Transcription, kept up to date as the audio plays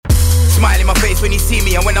Smile in my face when you see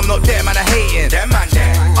me, and when I'm not there, man, I hating. Them man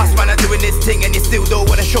there. Us man are doing this thing, and you still don't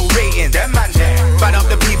wanna show rating. Them man there. Bad up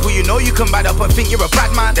the people you know you can bad up and think you're a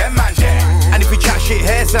bad man. Them man there. And if we chat shit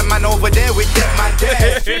here, some man over there with them man there.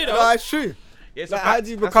 It's true, No, it's true. Yeah, it's Like, a fact. how do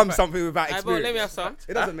you become something without Hey, experience? bro, let me have some.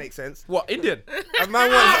 It doesn't make sense. What, Indian? A man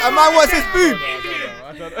wants his food.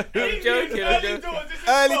 I'm joking.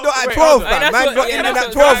 Early not at Wait, 12, hold on. man. Hey, Man that's got what- Indian that's at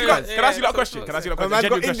what- 12, yeah, guys. yeah. Can I ask you that question? Can I ask you that A question? man got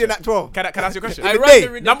Genuine Indian question. at 12. Can I ask you a question? I In the run day. the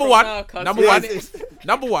reading Number from one, now, cuz. number Yeah, one, it's-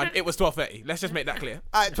 number one. It was 12:30. Let's just make that clear.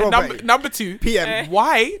 At 12:30. Number two, PM.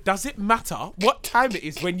 Why does it matter what time it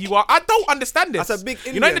is when you are? I don't understand this. That's a big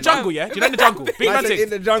You know in the Indian, jungle, yeah. Do you know in the jungle? Big I man said thing. in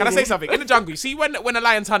the jungle. Can I say something? In the jungle, you see when a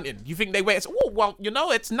lion's hunting, you think they wait. It's, oh well, you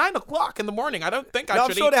know it's 9 o'clock in the morning. I don't think I No, I'm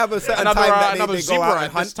should sure eat they have a certain another time that another they go zebra out and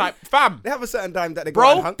at this hunt. time, fam. They have a certain time that they go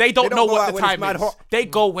out and Bro, hunt. they don't know go what out the when it's time mad is. hot. They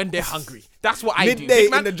go when they're hungry. That's what I do. Midday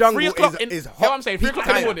Big man, in the jungle 3 o'clock is in, hot. you know what I'm saying? 3 o'clock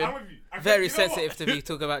in the Peak morning. I'm with you. Very You know sensitive what? to be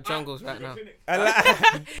talking about jungles right now.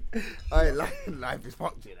 Life is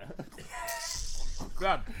fucked, you know.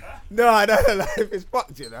 Blood. No, life is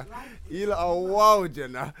fucked, you know. You lot are wild, you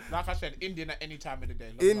know. Like I said, Indian at any time of the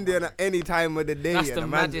day. Indian at any time of the day, That's you the know.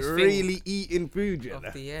 Man's maddest thing really eating food, you know.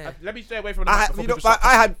 Of the year. Let me stay away from the I mic had, before you know, people start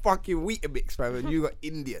I had fucking Weetabix, man, and you got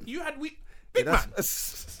Indian. You had wheat. Big Yeah, man.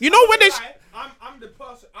 that's- You know when they. I'm the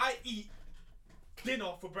person. I eat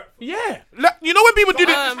dinner for breakfast. Yeah. You know when people do I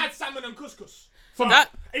this. just had salmon and couscous.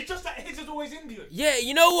 That- It's just that his is always Indian. Yeah,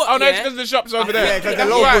 you know what? Oh no, it's yeah? because the shops over there. Yeah, 'cause the That's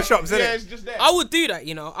local right. shops, innit? Yeah, it's just there. I would do that,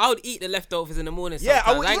 you know. I would eat the leftovers in the morning. Yeah,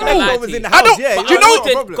 I sometimes. would ain't eat gonna lie to leftovers you. in the I house. don't- Yeah, but You you know- not a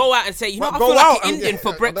wouldn't problem. go out and say, you know, But I go feel like out and- Indian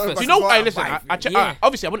for yeah, breakfast. that's You know, what hey, I'm listen. buying. Yeah.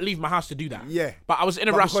 Obviously, I wouldn't leave my house to do that. Yeah. But I was in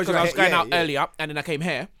a But rush because because I was you're going here, out yeah. earlier, and then I came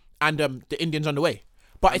here, and the Indian's on the way.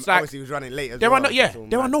 But it's like Obviously, he was running late as there well. are no, That's all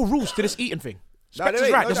there are mad. no rules to this eating thing. No, Spectre's there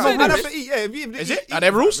ain't. right. There's No, no man rules. have to eat, yeah, if you- Is you it? eat, Are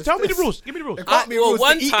there rules? man. Tell me the rules. Give me the rules. There can't be rules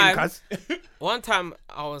one to eating, time- cuz. One time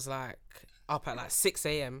I was like up at like 6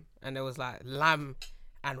 a.m. and there was like lamb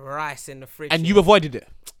and rice in the fridge. And you avoided it.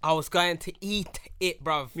 I was going to eat it,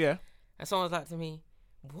 bruv. Yeah. And someone was like to me,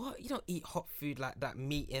 what? You don't eat hot food like that,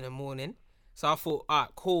 meat in the morning? So I thought, alright,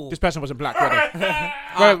 cool. This person wasn't black, were they?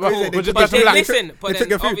 Alright, Well, cool. was this But person then black? listen, but They then took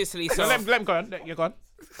your food. obviously, So so let him go on. You're gone.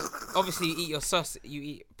 obviously you eat your sausage, you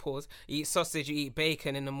eat you eat sausage, you eat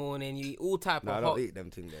bacon in the morning, you eat all type No, I of don't hot eat them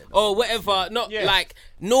things there. or whatever, not Yeah. like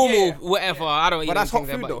normal Yeah. whatever. I don't eat But that's anything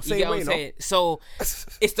hot food there, though, but same you get what way, I'm no? saying. So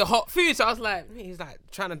it's the hot food. So I was like, he's like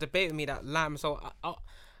trying to debate with me that lamb. So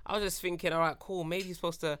I was just thinking, all right, cool. Maybe you're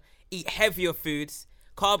supposed to eat heavier foods,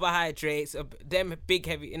 carbohydrates, them big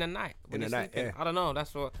heavy in the night. When In the you're night, sleeping. yeah. I don't know.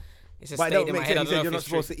 That's what. It's just But it stayed don't in my make head. sense. I You don't said know you're if not it's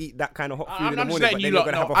true. supposed to eat that kind of hot food in I'm the just morning, letting but you then you're lot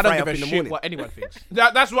gonna know. have a I don't fry give up a in the shit morning. what anyone thinks.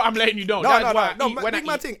 That's what I'm letting you know. No, That's no, why no, I eat when I big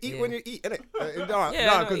man eat. thing. Eat Yeah. when you eat, innit? Yeah, No,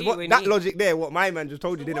 no, because eat when you that eat. logic there, what my man just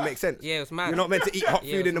told you, didn't make sense. Yeah, it was mad. You're not meant to eat hot Yeah,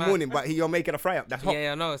 it food was in the mad. morning, but you're making a fry up. That's hot.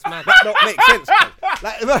 Yeah, I know it's mad. That don't make sense. cuz.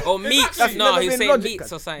 Like, Or meats. that's No, never he was been saying logic, meats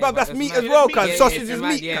cuz. or something. Bruv, that's but meat mad. as well, Yeah, cuz. yeah, Sausage it's is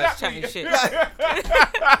mad, meat, Yeah, cuz. chatting shit.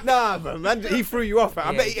 Nah, man, he threw you off. I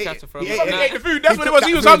Yeah, bet he he tried ate to throw he me ate off. He Nah. ate the food. That's He what it took was. that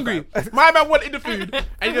He was food, hungry. fam. My man wanted the food,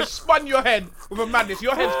 and he just spun your head with a madness.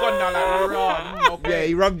 Your head's gone now, like raw. Yeah,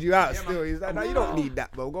 he rubbed you out still. He's like, no, you don't need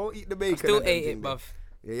that, bro. Go eat the bacon. Still and them ate it, thing, man. bruv.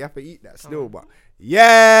 Yeah, you have to eat that still, but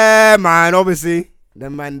yeah, man. Obviously, the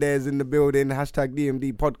man there's in the building. Hashtag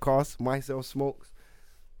DMD podcast. Myself smokes.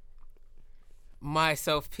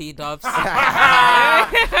 Myself, P Dubs.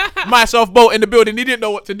 Myself, boat in the building. He didn't know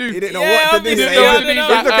what to do. He didn't know Yeah, what to do. obviously, He I was don't know.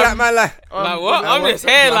 looking at man like. Like what? I'm just Do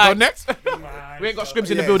here I go like. next. We ain't got scrims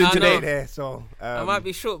in the Yeah, building I today. know. There, so I might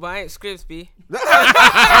be short, but I ain't Scribsby. Nah,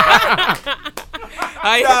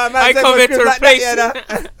 I man, come here to like that, replace. yeah, nah.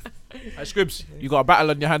 Hey, Scribs, you got a battle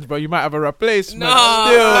on your hands, bro. You might have a replacement. No.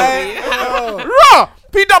 Oh. Raw!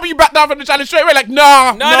 PW back down from the challenge straight away. Like,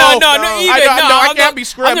 nah. No, not even. I can't be I'm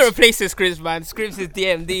Scribs. not replacing Scribs, man. Scribs is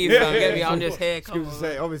DMD, man. Get me? I'm just here. Come Scribs on.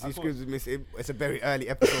 say, obviously, Scribs is missing. It's a very early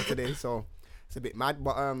episode today, so it's a bit mad.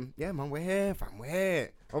 But yeah, man, we're here, fam. We're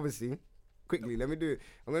here. Obviously, quickly, let me do it.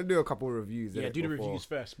 I'm gonna do a couple of reviews. Yeah, innit, do the before- reviews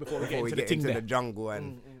first before we Before we get get into the into thing the there. jungle,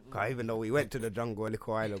 and 'cause even though we went to the jungle a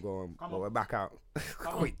little while ago, but we're back out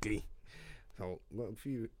quickly. So got a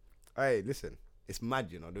few. Hey, listen, it's mad,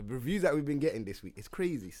 you know. The reviews that we've been getting this week, it's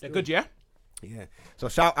crazy. They're Still. good, yeah? Yeah. So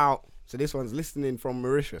shout out. So this one's listening from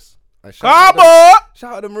Mauritius. Shout Come out on!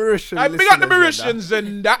 Shout out the Mauritians. I big up the listeners, Mauritians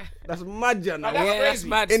and that. That's mad, you know. Yeah, that's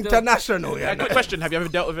mad. Still. International, yeah. Quick question: have you ever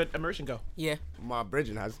dealt with a Mauritian girl? Yeah, My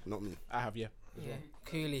brethren has, not me. I have, yeah. yeah.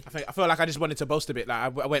 Coolly. I feel like I just wanted to boast a bit.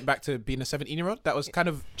 Like I went back to being a 17-year-old. That was kind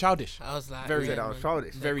of childish. I was like, Very Said I was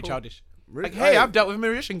childish. Very cool. childish. Really? Like, hey, I've dealt with a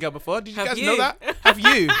Mauritian girl before. Did you Have guys you? know that? Have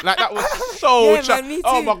you? Like, that was so Yeah, man, me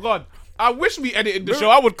Oh too. my god. I wish we edited the show.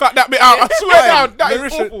 I would cut that bit out. I swear down. That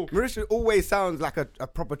is awful. Mauritius always sounds like a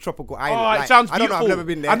proper tropical island. Oh, like, it sounds I don't know. beautiful. I've never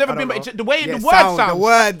been there. I've never I been, don't but know. the way Yeah, the word sounds. the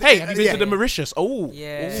word. Hey, have you been yeah. to the Mauritius? Oh,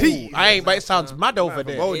 Yeah. See, I ain't, but it sounds mad over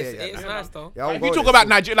there. go It's, there, it's yeah. nice though. Yeah, I'll If go you talk there. about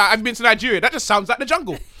Nigeria, like I've been to Nigeria, that just sounds like the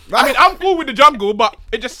jungle. I mean, I'm cool with the jungle, but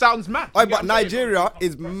it just sounds mad. Oh, You get but what I'm saying? Nigeria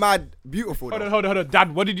is mad beautiful. Hold though. on.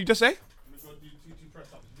 Dad, what did you just say?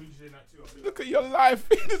 Look at your life.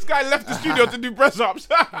 This guy left the studio to do press ups.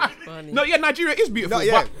 No, yeah, Nigeria is beautiful. No,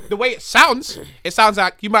 yeah. But the way it sounds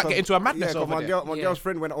like you might get into a Yeah, madness 'cause over my there. girl, my Yeah. girl's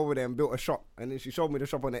friend went over there and built a shop, and then she showed me the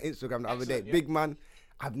shop on her Instagram the other day. Big man,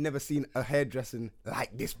 I've never seen a hairdressing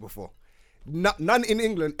like this before. None in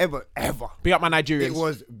England ever. Big up my Nigerians. It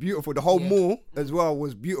was beautiful. The whole mall as well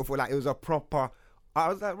was beautiful. Like it was a proper. I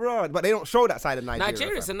was like, bro, but they don't show that side of Nigeria.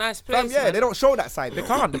 Nigeria's fam. a nice place. Fam, yeah, man. they don't show that side. They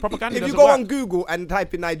can't. The propaganda If you doesn't go work. on Google and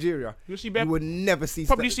type in Nigeria, You'll see bare- you would never see.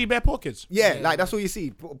 Probably see bare poor kids. Yeah, like that's all you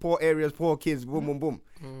see. Poor areas, poor kids, boom, boom, boom.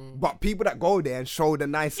 But people that go there and show the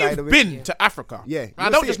nice side You've of it. been to Africa. Yeah, I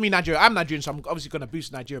you'll don't see just it. mean Nigeria. I'm Nigerian, so I'm obviously going to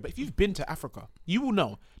boost Nigeria. But if you've been to Africa, you will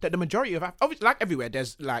know that the majority of obviously, like everywhere,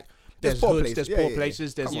 there's poor hoods, places. there's Yeah, poor yeah,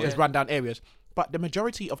 places, yeah. there's rundown areas. But the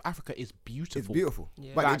majority of Africa is beautiful. It's beautiful.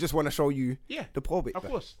 Yeah. But Like- they just want to show you Yeah, the poor bit. of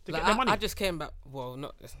course, to Like, get their money. I just came back. Well,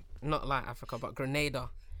 not like Africa, but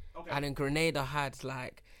Grenada. And in Grenada had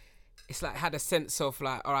like, it's like had a sense of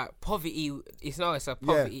like, all right, poverty. It's a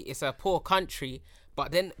poverty. It's a poor country,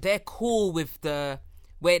 but then they're cool with the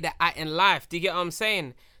way they're at in life. Do you get what I'm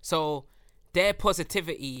saying? So their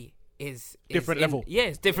positivity is Different level. Yeah,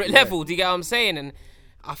 it's different level. Do you get what I'm saying? And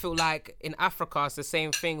I feel like in Africa it's the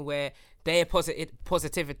same thing where their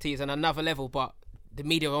positivity is on another level, but the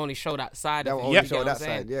media will only show that side That of will it. only You get show what that I'm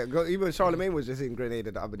saying? side. Yeah, even Charlemagne was just in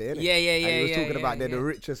Grenada the other day, innit? Yeah, yeah, And he was yeah, talking yeah, about they're yeah. the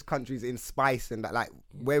richest countries in spice and that, like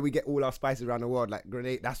where we get all our spices around the world. Like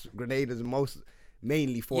Grenada's most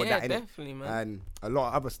mainly for Yeah, that, innit? definitely, man. And a lot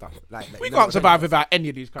of other stuff. Like we can't survive without any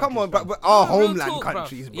of these countries. Come on, fam. but our Real homeland talk, bruv.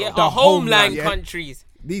 countries, bro. Yeah, The our homeland yeah. countries.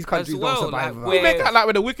 These countries well, don't survive. like, without we it. make out like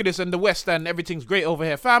we're the wickedest in the West and everything's great over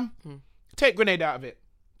here, fam. Take Grenada out of it.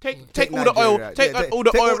 Take all the oil. Nigeria. Take Yeah, all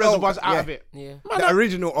the take oil all the reservoirs oil, out yeah. of it. Yeah. Man, The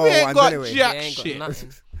original oil we ain't ones, got anyway. jack Yeah, ain't got shit.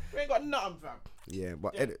 nothing. We ain't got nothing, fam. Yeah,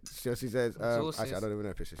 but so she says, Resources. actually, I don't even know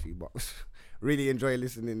if it's she, but really enjoy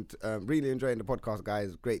listening. Really enjoying the podcast,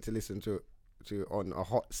 guys. Great to listen to on a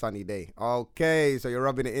hot sunny day. Okay, so you're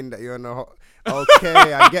rubbing it in that you're on a hot.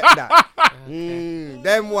 Okay, I get that.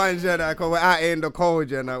 Them ones, you know, 'cause we're out here in the cold,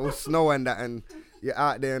 you know, with snow and that, and you're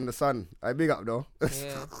out there in the sun. I big up though.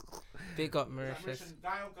 Yeah. Big up Mauritius.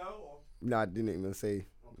 Nah, I didn't even say.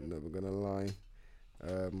 I'm never gonna lie.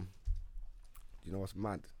 You know what's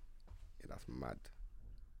mad? Yeah, that's mad.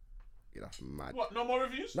 Yeah, that's mad. What? No more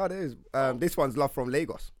reviews? No, there is. This one's love from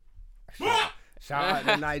Lagos. Shout out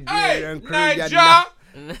the Hey, Nigerian crew. Niger.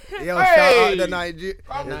 Yo, shout out the Nigerian.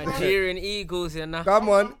 Nigerian Eagles, you know. Come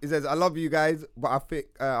on, he says, I love you guys, but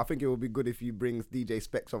I think it would be good if you bring DJ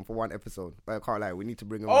Specs on for one episode. But I can't lie, we need to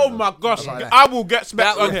bring him Oh on. my gosh, I can't lie. I will get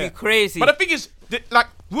Specs That on would here. be crazy. But the thing is, like,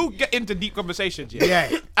 we'll get into deep conversations, yeah?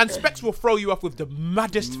 Yeah. And Specs will throw you off with the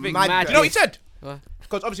maddest thing. Mad- Do you know what he said? What?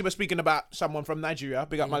 Because obviously we're speaking about someone from Nigeria.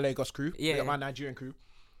 Big up my Lagos crew. Yeah. Big up my Nigerian crew.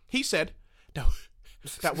 He said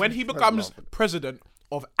that when he becomes president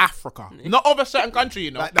of Africa, not of a certain country,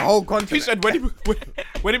 you know. Like the whole He continent. said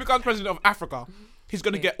when he becomes president of Africa, he's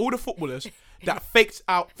going to get all the footballers that faked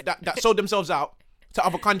out, that sold themselves out to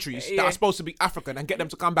other countries that are supposed to be African and get them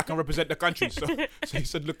to come back and represent the country. So he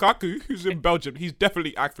said Lukaku, who's in Belgium, he's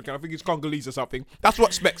definitely African. I think he's Congolese or something. That's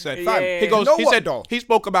what Speck said. Fam, He goes. you know He what, said though? he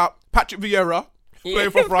spoke about Patrick Vieira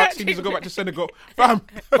playing for France. He needs to go back to Senegal. Fam,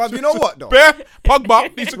 But you know what, though? Bear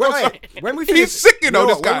Pogba needs to go. When we He's finish, sick, you know,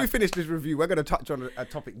 this what? When guy. we finish this review, we're gonna touch on a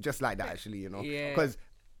topic just like that, actually, you know, Yeah. because,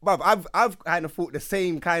 bruv, I've kind of thought the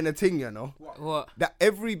same kind of thing, you know, What? that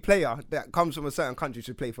every player that comes from a certain country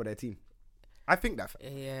should play for their team. I think that.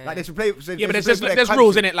 Yeah. Like they should play. Yeah, but there's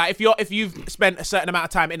rules in it. Like if you've spent a certain amount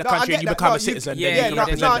of time in the country and you become a citizen, Yeah, then Yeah, you can no,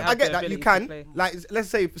 represent them. I get the that. You ability to can. play. Like, let's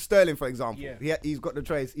say for Sterling, for example. Yeah. He's got the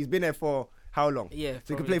choice. He's been there for how long? Yeah, So he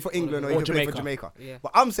can probably play for England or he Or can play for Jamaica. Jamaica. Yeah.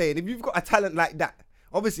 But I'm saying, if you've got a talent like that,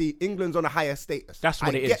 obviously England's on a higher status. That's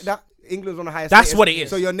what I it get is. that. England's on a higher That's status. what it is.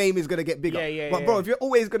 So your name is gonna get bigger. Yeah, yeah, But bro, yeah. if you're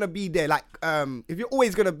always gonna be there, like if you're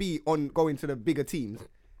always gonna be on going to the bigger teams,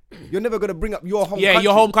 you're never gonna bring up your home Yeah, country.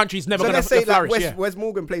 your home country's never So gonna let's say flourish. like yeah. Wes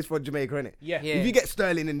Morgan plays for Jamaica, innit? Yeah. Yeah. If you get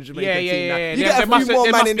Sterling in the Jamaican Yeah, team, yeah, now, yeah. you There get a must- few more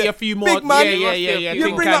there man must in be there. a few more- Big man, yeah, yeah, yeah, You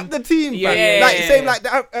think bring can- up the team, Yeah, fam. yeah, like yeah, same yeah. like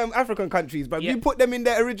the African countries, but Yeah. you put them in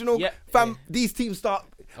their original, Yeah. fam. These teams start.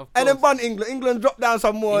 Of And then course. bun England drop down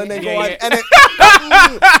some more and then Yeah, go on yeah. and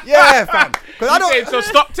then yeah, fam. Because I don't. So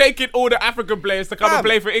stop taking all the African players to come and Fam.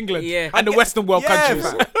 play for England Yeah. and the Western world countries.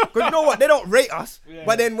 Because you know what? They don't rate us.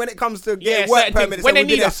 But then when it comes to Yeah, getting work certain things. permits, When and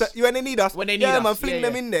they we need did us. when they need us, When they need yeah, us. man, fling Yeah,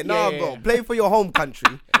 them yeah. in there. Yeah, Nah, yeah, bro, yeah. play for your home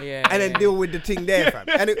country, Yeah, and then yeah. deal with the thing there, fam.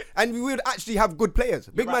 And we would actually have good players.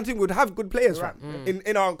 Big man team would have good players, fam,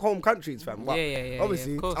 in our home countries, fam. But Yeah,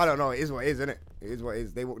 obviously, of course. I don't know. It is what it is, isn't it? It is what it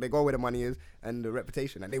is. They go where the money is and the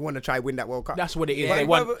reputation, and they want to try win that World Cup. That's what it is. Yeah. They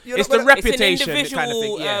But want. you're It's not the gonna- reputation, It's an kind of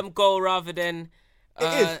individual thing. Yeah. goal rather than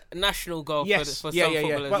is. national goal Yes. for Yeah, some yeah, yeah.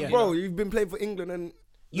 footballers. But you bro, know. you've been playing for England, and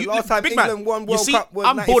the You- last time big man, England won you World see, Cup was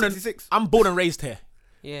I'm born 1966. I'm born and raised here.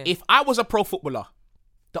 Yeah. If I was a pro footballer,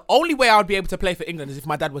 the only way I would be able to play for England is if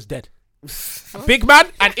my dad was dead. Big man,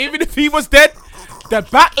 and even if he was dead, the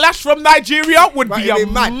backlash from Nigeria would But be it'd a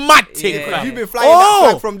be mad. mad thing. Yeah. fam. You've been flying that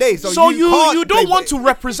flag from days, so you can't you play don't for want it. to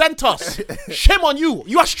represent us. Shame on you.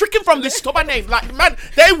 You are stricken from this stubborn name. Like man,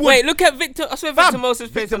 they would. Wait, look at Victor. I swear Victor Moses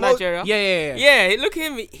plays Victor for Mo- Nigeria. Yeah. Yeah, look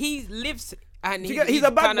at him. He lives and He's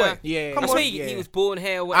a bad boy. Yeah, Come I swear on. he was born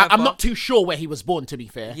here. Or whatever. I'm not too sure where he was born, to be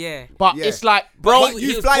fair. Yeah. But Yeah. it's like, bro, But he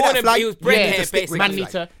you was fly born that and flag, he was you bred need here, to stick with basically. that man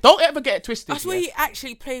flag. need to. Don't ever get it twisted. I swear yeah. he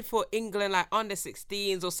actually played for England like under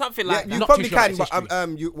 16s or something Yeah, like you that. Not probably too sure can, about but his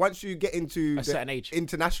history. you once you get into the certain age.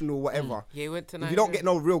 international whatever, Yeah, he went to if Nigeria. you don't get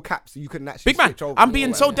no real caps, you can actually Big man, switch over I'm or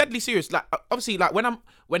being so whatever. deadly serious. Like obviously, like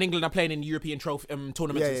when England are playing in European trophy tournaments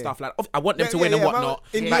Yeah, and yeah. stuff, like I want them Yeah, to yeah, win and yeah, whatnot.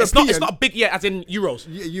 man. In Like, it's not European- a big as in Euros.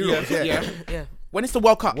 Euros, yeah. Yeah. When it's the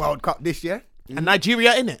World Cup World Cup this year, and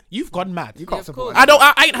Nigeria in it, you've gone mad. you can't of support. course.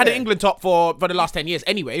 I ain't had an Yeah. England top for the last 10 years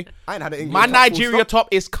anyway. I ain't had an England My top, full Nigeria stop. top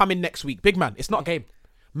is coming next week. Big man, it's not a game.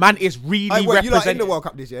 Man is really Hey, wait, you like in representing. the World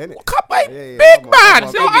Cup this year, innit? Cup, mate. Yeah, yeah, Big come on, man. come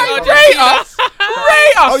on, So come on, I come on. rate us.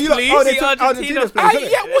 Rate us, Oh, you like? please. Oh, they See took Argentina. Argentina's place,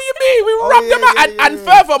 innit? Yeah, what you mean? We Oh, rubbed yeah, them out. yeah, And, yeah, and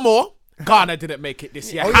yeah. furthermore, Ghana didn't make it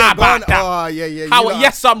this year. Oh, How yeah, about Ghana. that? Oh, yeah, yeah. How, you lot-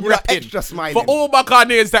 yes, I'm you lot repping. extra smiling. For all my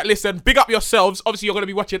Ghanaians that listen, big up yourselves. Obviously, you're going to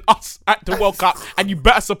be watching us at the World Cup, and you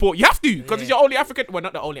better support. You have to, because it's your only African. Well,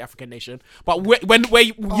 not the only African nation, but when you Oh,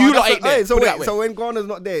 lot that's ain't there. hey, so Put it wait, that way. so when Ghana's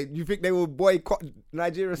not there, you think they will boycott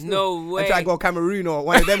Nigeria still? No way. And try to go Cameroon or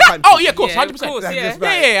one of them countries? Oh yeah, of course, Yeah, of 100%. course, yeah,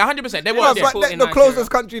 yeah. yeah, 100%. They No, won't. but Yeah. the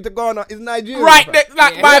closest country to Ghana is Nigeria. Right, fam.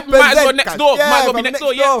 like Yeah. might as well Represent, next fam. door. Yeah, Might as well be fam, next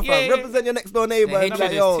door. Yeah, fam. yeah, yeah. Represent your next door neighbor. The And be like,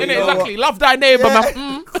 hatred yo, is- you Innit, know exactly. what? Love thy neighbor, Yeah.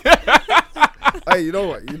 man. Hey, you know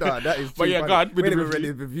what? You know that is. But too yeah, funny. go on with We the didn't even review.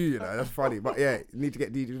 read the review. You know, that's funny. But yeah, you need to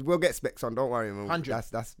get DJs. We'll get specs on. Don't worry, man. 100.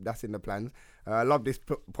 That's in the plans. I love this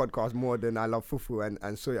podcast more than I love Fufu and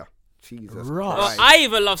Soya. Jesus Right. Christ. I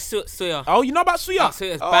even love Suya. Oh, you know about Suya? Oh,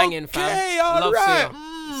 Suya's banging, fam. Okay, Love alright.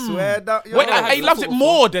 Suya. Swear that. yo, Wait, I he loves it football.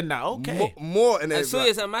 more than that. Okay. more in And it.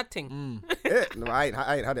 Suya's a mad thing. Yeah, no, I ain't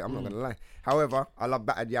had it. I'm not gonna lie. However, I love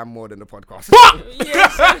battered yam more than the podcast.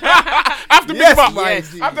 Yes. I have to Yes, big him up. my I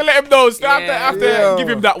G. have to let him know. Still, I have to Yeah. give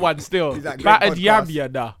him that one still. He's that great Battered yam, podcast. yeah,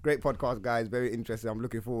 nah. Great podcast, guys. Very interesting. I'm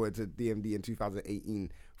looking forward to DMD in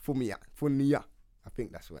 2018. Funia. I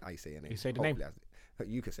think that's what I say. You say the name?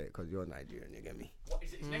 You can say it because you're Nigerian. You get me? What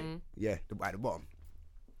is its name? Yeah, at the bottom.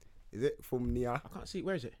 Is it Funia? I can't see.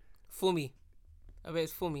 Where is it? Fumi. I bet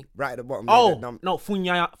it's Fumi. Right at the bottom. Oh, there's the no,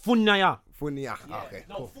 Funyaya. Funyaya. Funia. Okay.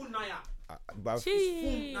 No, Funaya. But-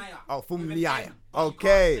 Gee. Oh, With an Funia. M.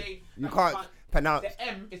 Okay. You can't pronounce. The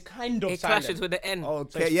M is kind of It silent. clashes with the N.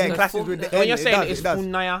 Okay, yeah, it so clashes Fum- with the So when N. you're It saying does, it's it does.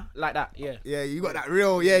 Funaya, like that, yeah. Yeah, you got that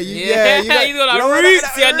real. Yeah, you. Yeah, Yeah, you got you know like what, roots,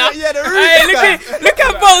 that yeah, now. Yeah, the roots. Hey, fam. look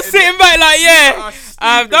at Bo sitting back like, yeah,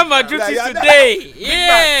 I've done my Like, duties yeah, today.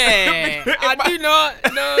 Yeah, I do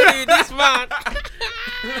not know who this man.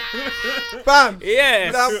 Fam. Yeah.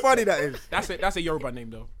 You know how funny that is. That's a Yoruba name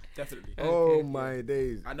though. Definitely. Oh my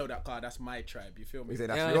days. I know that car. That's my tribe. You feel me? He said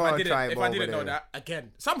that's Yeah, your If tribe I over didn't know there. that,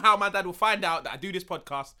 again, somehow my dad will find out that I do this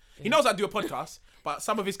podcast. He knows I do a podcast, but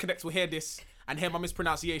some of his connects will hear this and hear my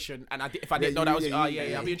mispronunciation. And if I didn't know that was,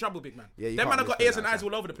 I'll be in trouble, big man. Yeah, you Them man can't have got ears and eyes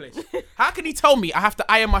mispronounce all over the place. How can he tell me I have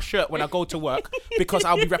to iron my shirt when I go to work because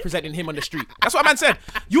I'll be representing him on the street? That's what man said.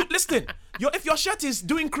 You listen. If your shirt is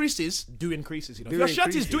doing creases, you know. If your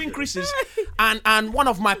shirt is doing creases, and one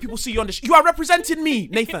of my people see you on the you are representing me,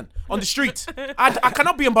 Nathan, on the street. I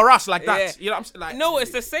cannot be embarrassed like that. Yeah. You know what I'm saying? Like, No,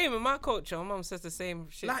 it's the same in my culture. My mom says the same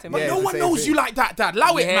shit like, to but me. Yeah, no it's the one same knows thing. you like that, Dad.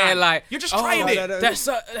 Allow it, Yeah, man. like, You're just oh, trying no, it. no, no. That's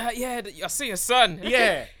yeah. I see your son.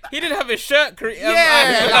 Yeah. He didn't have his shirt.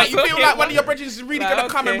 Yeah, like you feel like one of your brothers is really Like, gonna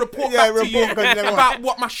come and okay. report Yeah, back to you report, 'cause they want- about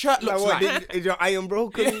what my shirt Like looks what, like. is your iron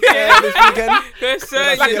broken this weekend? Good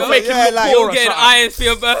sir, Like you to know, make him yeah, look like- poor you'll or get something. irons for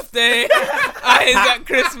your birthday, irons at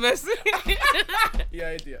Christmas.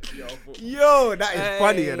 Yeah, idiot. Yo, Yo, that is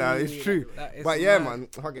funny, you know. It's Hey, true. that is But yeah, mad. man.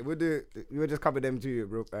 Fuck it. We'll just cover them too,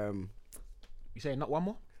 bro. You saying not one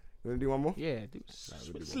more? You wanna do one more? Yeah,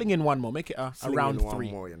 sling in one more. Make it a Sling round in one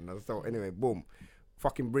 3. more, you know. So anyway, boom.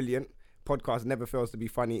 Fucking brilliant. podcast never fails to be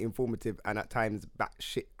funny, informative, and at times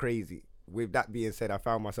batshit crazy. With that being said, I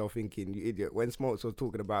found myself thinking, you idiot, when Smokes was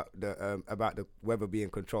talking about the weather being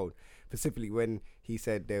controlled, specifically when he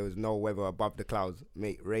said there was no weather above the clouds,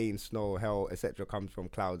 mate, rain, snow, hell, etc. comes from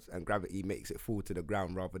clouds, and gravity makes it fall to the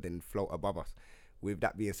ground rather than float above us. With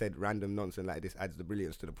that being said, random nonsense like this adds the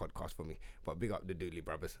brilliance to the podcast for me. But big up the Dooley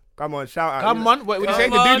brothers. Come on, shout out. Come on, what are you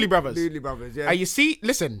saying? The Dooley brothers. Dooley brothers, yeah. And you see,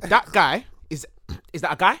 listen, that guy is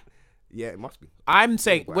that a guy? Yeah, it must be. I'm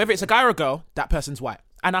saying whether it's a guy or a girl, that person's white,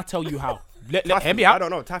 and I'll tell you how. Hear me out. I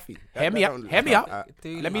don't know, Taffy. Hear me out.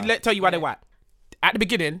 Let me tell you why they're white. At the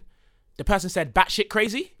beginning, the person said batshit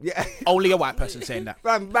crazy. Yeah. Only a white person saying that.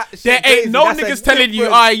 Man, batshit There ain't crazy, no that's a niggas telling you,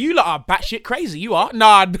 different- you lot are batshit crazy. You are.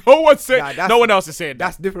 Nah, no one said. Nah, no one else is saying that.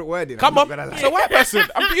 That's different wording. Come I'm on, not gonna lie. it's a white person.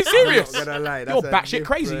 I'm being serious. I'm not gonna lie. You're That's a batshit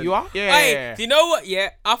crazy. different- You are. Yeah. Hey, do you know what? Yeah,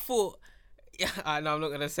 I thought. Yeah, no, I'm not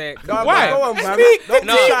gonna say it. No, Why? Go on, man. Speak. Don't be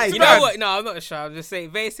No, shy, you man. know what? No, I'm not shy. I'm just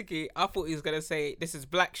saying. Basically, I thought he was gonna say this is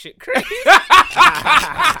black shit crazy, but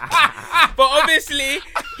obviously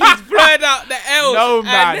he's blurred out the L. No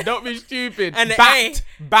man, don't be stupid. and the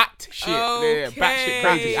bat shit. Yeah, Okay. bat shit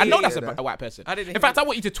crazy. I know that's Yeah, a white person. I didn't In hear fact, that. I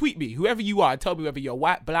want you to tweet me, whoever you are, and tell me whether you're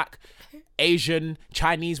white, black, Asian,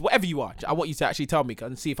 Chinese, whatever you are. I want you to actually tell me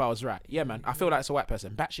and see if I was right. Yeah, man. I feel like it's a white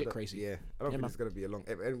person. Bat shit crazy. Yeah, I don't think man. it's gonna be a long.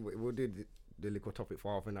 Anyway, we'll do the little topic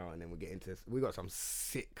for half an hour, and then we'll get into. We got some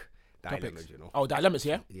sick dilemmas, you know. Oh, dilemmas,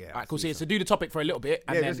 yeah? Yeah, Alright, cool. see So do the topic for a little bit.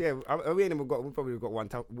 And Yeah, then, just we ain't even got. We probably got one.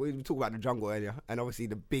 We talked about the jungle earlier, and obviously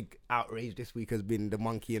the big outrage this week has been the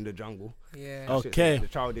monkey in the jungle. Yeah. Oh. Okay. The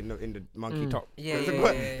child in the monkey top. Yeah, What's yeah, it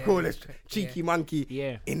called? yeah. Coolest cheeky monkey.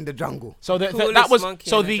 Yeah. In the jungle. So that Coolest was monkey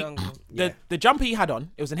so in the the jungle. the the jumper he had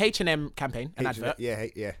on. It was an H&M campaign, an advert,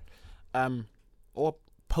 Yeah. or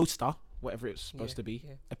poster, whatever it's supposed Yeah, to be.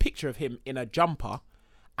 yeah. A picture of him in a jumper,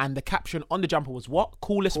 and the caption on the jumper was what?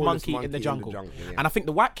 Coolest monkey in the jungle. yeah. And I think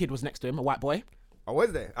the white kid was next to him, a white boy. Oh,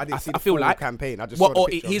 was there? I didn't see the I feel full like campaign. I just Well, saw or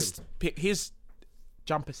the picture of him. his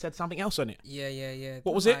jumper said something else on it. Yeah.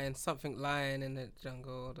 What was it? Lion, something lion in the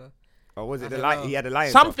jungle. Or the... Or was it I the don't lion? know. He had a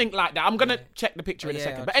lion. Something like that. I'm gonna Yeah. check the picture Oh, in a yeah,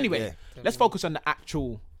 second. I'll But check anyway, it. let's focus on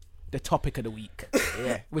the topic of the week.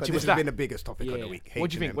 Yeah, Which which was has that? been the biggest topic of Yeah. the week. What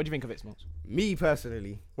do you think? H&M. What do you think of it, Smokes? Me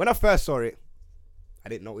personally, when I first saw it, I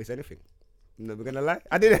didn't notice anything. I'm never gonna lie.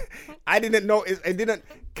 I didn't notice. It didn't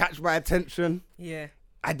catch my attention. Yeah.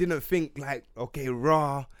 I didn't think like, okay,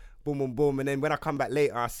 raw, boom, boom, boom. And then when I come back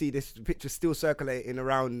later, I see this picture still circulating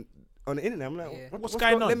around on the internet. I'm like, Yeah. what's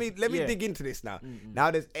going on? Let me Yeah. dig into this now.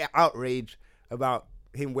 Now there's outrage about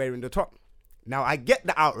him wearing the top. Now I get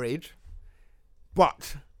the outrage,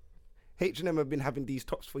 but H&M have been having these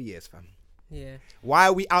tops for years, fam. Yeah. Why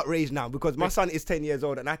are we outraged now? Because my son is 10 years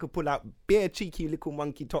old and I could pull out bare cheeky little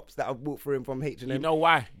monkey tops that I've bought for him from H&M. You know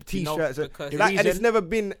why? You know, T-shirts. because and it's reason- never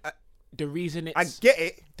been... the reason I it's get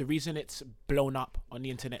it. the reason it's blown up on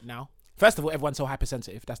the internet now. First of all, everyone's so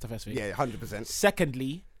hypersensitive. That's the first thing. Yeah, 100%.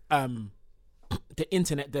 Secondly, the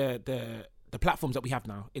internet, the platforms that we have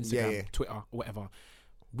now, Instagram, Yeah. Twitter, or whatever,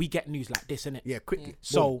 we get news like this, innit? Yeah, quickly.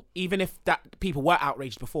 So even if that people were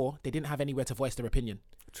outraged before, they didn't have anywhere to voice their opinion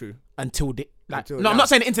True. until they, Until no, I'm now. not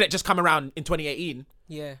saying the internet just come around in 2018.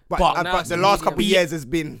 Yeah. But But now but it's the the last medium. couple of years has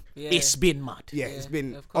been... Yeah. It's been mad. Yeah, it's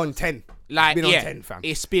been of course. on 10. Like, It's been yeah, on 10, fam.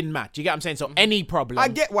 it's been mad. Do you get what I'm saying? So any problem, I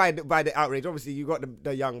get why by the outrage. Obviously, you got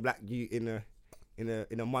the young black you in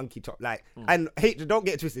a monkey top, like, and don't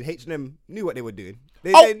get it twisted. H&M knew what they were doing.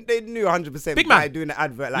 They knew 100% Big by man. doing the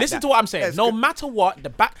advert. Like listen that. to what I'm saying. Yes, No good. matter what,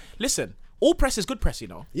 listen, all press is good press, you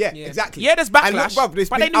know. Yeah, Yeah. exactly. Yeah, there's And backlash, look, bruv, it's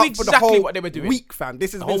but been they knew out for the exactly whole what they were doing. Week, fam.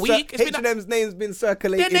 This has The been whole week? It's been H&M's name's been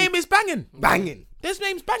circulating. Their name is banging. banging. Their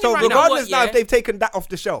name's banging So right now. regardless What, now yeah? if they've taken that off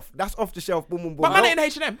the shelf, that's off the shelf. Boom, boom, boom. But man No. ain't in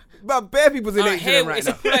H&M. But bare people's in H&M Hey, right it's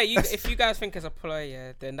now. a play. If you guys think it's a play,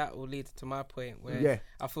 yeah, then that will lead to my point where Yeah.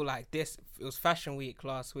 I feel like it was Fashion Week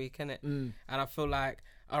last week, innit? And I feel like,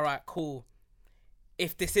 all right, cool.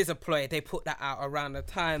 If this is a play, they put that out around the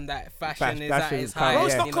time that fashion is at fashion's its kind Bro,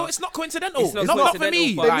 of- highest. it's Yeah. not, it's not coincidental. It's not not for coincidental,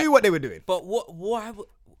 me. but- They Like, knew what they were doing. But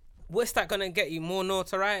what's that gonna get you more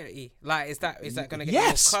notoriety? Like, is that gonna get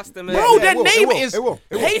yes. you more customers? Bro, Yeah, their it will, name it will, is it will.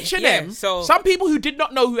 H&M. Yeah, so- some people who did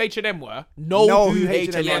not know who H&M were know who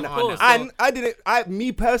H&M Yeah, are of course. now. And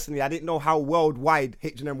me personally, I didn't know how worldwide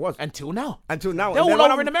H&M was Until now. until now. They're And then all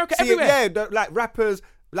when over I'm in America, seeing- everywhere. Yeah, like rappers,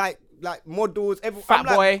 like models, everyone. Fat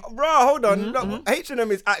Boy. Bro, hold on. No,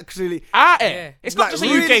 H&M is actually. Yeah. It's not like, just a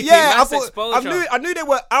really, UK thing. yeah, That's I exposure. knew they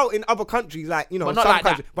were out in other countries, like, you know, But not some like that.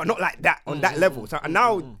 countries, but not like that on that level. So and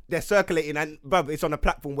now they're circulating, and bruv, it's on a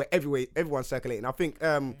platform where everyone's circulating. I think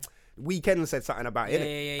Weeknd said something about it. Yeah,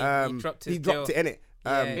 innit? yeah, yeah. He dropped He his dropped deal. it in it.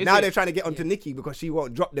 Yeah. Now it? they're trying to get onto Nicki because she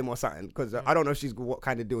won't drop them or something. Because I don't know if she's got what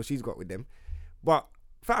kind of deal she's got with them. But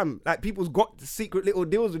fam, like people's got secret little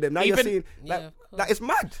deals with them. Now you're Even- seeing like it's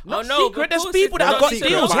mad. Oh no, secret. but There's of course people it's that not have got secret,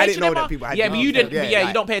 deals. but I didn't know H&M that people had yeah, but deals. you didn't. Yeah, Yeah, like-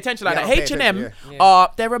 you don't pay attention like Yeah, that. I don't pay H&M,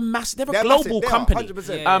 attention, they're a massive, they're a They're global massive, they are, company.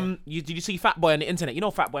 100%. Yeah. Did you see Fat Boy on the internet? You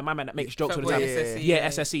know Fat Boy, my man that makes jokes all the Fat time. Boy, SSE, Yeah, yeah.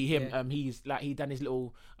 SSE. Him. Yeah. He's like he done his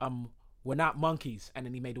little we're not monkeys, and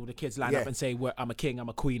then he made all the kids line Yeah. up and say, I'm a king, I'm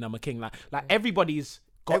a queen, I'm a king. Like everybody's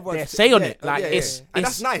got Everyone's- their say on yeah, it. Like yeah, it's yeah. And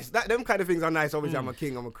that's nice. Them kind of things are nice. Obviously, I'm a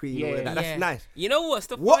king, I'm a queen. Yeah, all of that. That's Yeah. nice. You know what's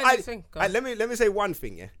the What funniest thing? Go on. let me say one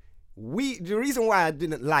thing. Yeah, the reason why I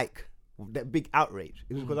didn't like that big outrage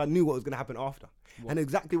is because I knew what was going to happen after, and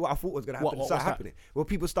exactly what I thought was going to happen What started was that? happening. Well,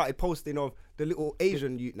 people started posting of the little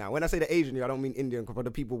Asian youth. Now, when I say the Asian youth, I don't mean Indian, but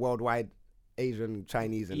the people worldwide, Asian,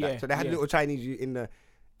 Chinese, and Yeah, that. So they had yeah. little Chinese youth in the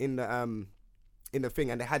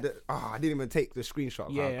thing, and they had I didn't even take the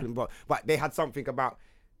screenshot. Yeah. But they had something about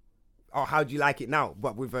how do you like it now?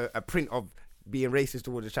 But with a print of being racist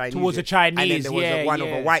towards the Chinese. Towards the and Chinese, then there was yeah, one of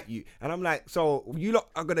yeah. a white youth. And I'm like, so you lot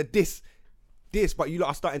are gonna diss, but you lot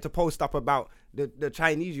are starting to post up about the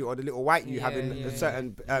Chinese you or the little white you having a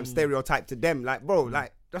certain stereotype to them. Like, bro,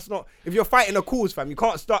 like that's not. If you're fighting a cause, fam, you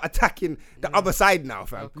can't start attacking the other side now,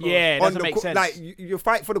 fam. Yeah, it On doesn't the make sense. Like you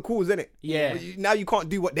fight for the cause, innit? Yeah. But now you can't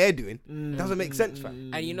do what they're doing. It doesn't make sense,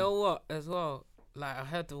 fam. And you know what, as well? Like I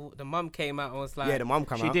heard the mum came out and was like, Yeah, the mum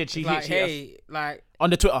come she out. did. She like, did. hey, like On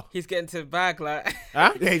the Twitter. he's getting to the bag, like.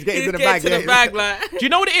 Huh? Yeah, he's getting He's to the getting bag. to the bag, like. Do you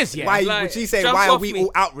know what it is? Yeah. Why Like, would she say? jump Why are off we me.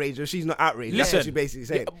 all outraged and she's not outraged? That's what Listen, she basically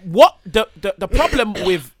said. What the problem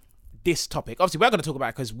with this topic? Obviously, we're going to talk about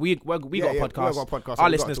it because we got a yeah, podcast. we got a podcast, so Our we gotta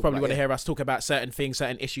listeners talk probably about want to it. hear us talk about certain things,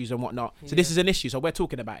 certain issues, and whatnot. So this is an issue. So we're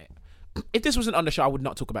talking about it. If this wasn't on the show, I would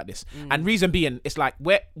not talk about this. And reason being, it's like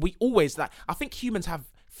we always like. I think humans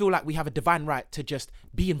feel like we have a divine right to just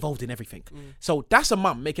be involved in everything. So that's a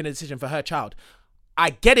mum making a decision for her child.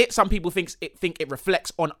 I get it. Some people think it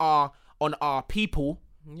reflects on our people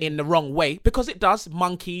in the wrong way, because it does.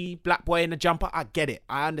 Monkey, black boy in a jumper, I get it.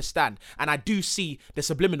 I understand. And I do see the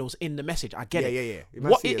subliminals in the message. I get it. Yeah. You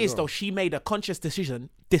must What see it it is as well. though, she made a conscious decision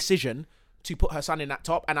to put her son in that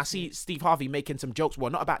top. And I see Steve Harvey making some jokes.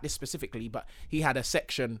 Well, not about this specifically, but he had a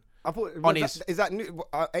section I thought, on was his. that, is that new?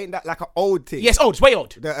 Ain't that like an old thing? Yes, old. It's way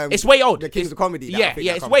old. It's way old. The Kings of Comedy. that I Yeah, think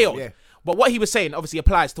yeah, that it's comes way from, old. yeah. But what he was saying obviously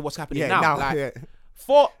applies to what's happening Yeah, now. now, Like, yeah.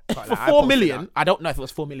 for like, I 4 posted million, that. I don't know if it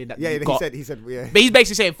was 4 million that Yeah, you he got. said, yeah. But he's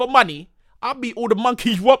basically saying, for money, I'll be all the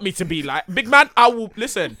monkey you want me to be. Like, big man, I will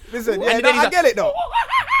listen. Listen, And yeah, then he's I like, get it though.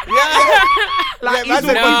 Yeah. Like, Yeah, he's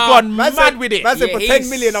man said, gone man mad said- with it. Man said, Yeah, for he's 10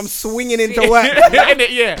 million, I'm swinging into work. Innit?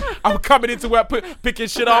 Yeah, I'm coming into work, picking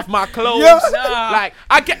shit off my clothes. Yeah. Like,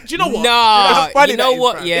 I get. Do you know what? Nah, That's funny you know that is,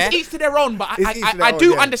 what? fam. Yeah, It's each to their own, but It's each to I their own, do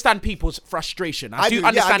yeah. understand people's frustration. I I do do, yeah, I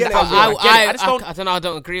understand get that. it as well. I get it. I just don't. I don't know. I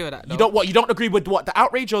don't agree with that. Though. You don't what? You don't agree with what the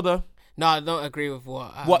outrage or the No, I don't agree with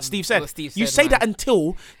what Steve said? What Steve You said, say man. that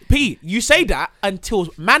until P. You say that until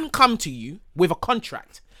man come to you with a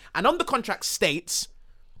contract, and on the contract states,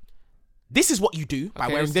 this is what you do by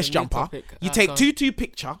Okay, wearing it's this a new jumper. topic. You Go take on. Tutu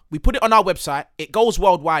picture, we put it on our website, it goes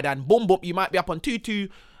worldwide, and boom boom, you might be up on Tutu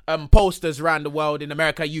posters around the world, in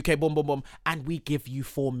America, UK, boom boom boom, and we give you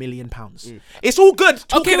 £4 million. It's all good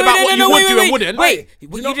talking about what you would do and wouldn't. Wait,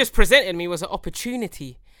 what you just presented me was an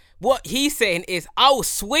opportunity. What he's saying is, I'll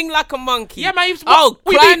swing like a monkey. Yeah, man. I'll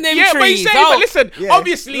climb them yeah, but trees. he's saying, but listen, Yeah.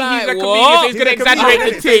 obviously Like, he's a comedian, what? so he's going to He's a comedian, exaggerate the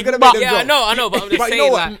innit? So he's thing. gonna But make them Yeah, I know, but I'm just But you saying,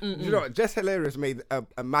 know what? like, You know what? Jess Hilarious made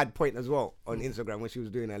a mad point as well on Instagram when she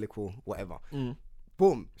was doing her little whatever.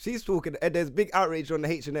 Boom. She's talking, and there's big outrage on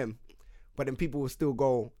the H&M, but then people will still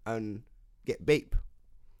go and get Bape.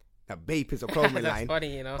 Now, Bape is a clothing That's line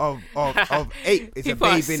funny, you know. of ape. It's People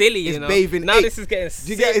a are bathing, silly, it's you know. bathing Now ape. this is getting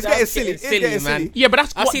Do you get? It's that's getting silly. It's getting silly. man. yeah, but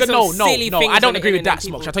that's I what see the some silly no. things I don't on the agree with that, internet,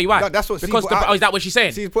 Smokes. people- I'll tell you why. No, that's what because she's put out- is that what she's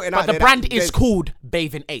saying? she's putting but out the there brand that is there's- called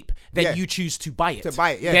Bathing Ape. Then Yeah. you choose to buy it. To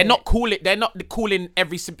buy it, yeah. They're not calling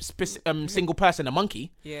every single person a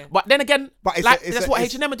monkey. Yeah. But then again, But it's like, a- it's that's a- what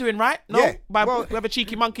it's- H&M are doing, right? No. Yeah. By Well, we have a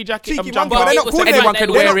cheeky monkey jacket. cheeky jumper. monkey, but they're not It was calling Anyone it. can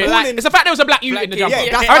They're wear not it. calling- It's the fact there was a black youth in the jumper. yeah, I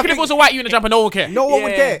that's- reckon I if it think- was a white youth in the jumper, no one care. No one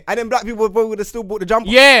would Yeah. care, and then black people would have still bought the jumper.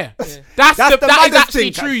 Yeah. That's That's the that is maddest actually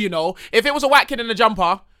thing, true, guys. you know. If it was a white kid in the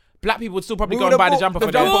jumper, black people would still probably We go and would've buy the bought jumper the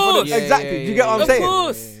for them. jumper for course. the- Yeah, exactly. yeah, Do you get what I'm Of saying?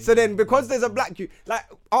 course. So then, because there's a black youth, like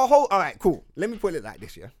our whole. All right, cool. Let me put it like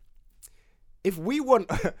this, yeah. If we want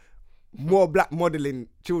more black modeling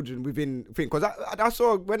children within thing, because I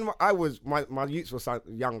saw when my youths were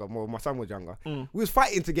younger, my son was younger, we was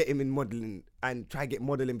fighting to get him in modeling and try to get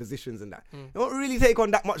modeling positions and that. They don't really take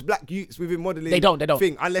on that much black youths within modeling. They don't.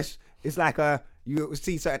 Thing unless it's like you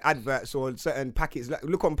see certain adverts or certain packets. Like,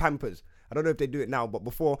 look on Pampers. I don't know if they do it now, but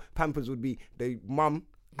before Pampers would be the mum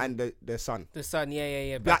and the son. The son,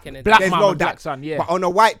 yeah. Black, Back in the black day. there's mum no and dad. black son, yeah. But on a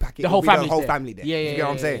white packet, The whole it would be family's the whole there. family there. Yeah, You get what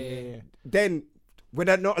I'm yeah, saying? yeah. Then when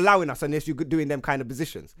they're not allowing us unless you're doing them kind of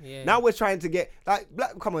positions. Yeah. Now we're trying to get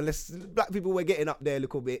black people, we're getting up there a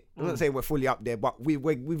little bit. I'm not saying we're fully up there, but we've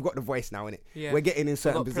got the voice now, innit? Yeah. We're getting in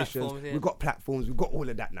certain got positions. platforms, yeah. We've got platforms, we've got all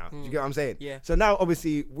of that now. Do you get what I'm saying? Yeah. So now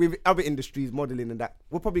obviously with other industries, modelling and that,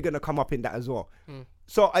 we're probably gonna come up in that as well.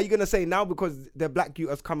 So are you gonna say now because the black youth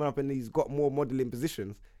has come up and he's got more modelling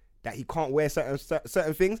positions that he can't wear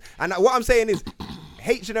certain things? And what I'm saying is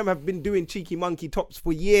H&M have been doing cheeky monkey tops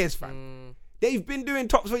for years, fam. They've been doing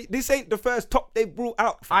tops for, this ain't the first top they've brought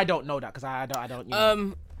out, fam. I don't know that because I don't. You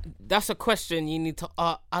know. That's a question you need to.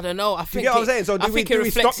 I don't know. I think get what I'm saying? So I do think we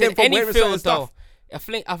it stop reflects them in from any wearing certain field, stuff? though.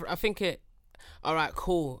 I think it. All right,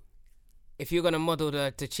 cool. If you're gonna model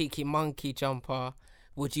the cheeky monkey jumper,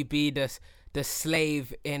 would you be the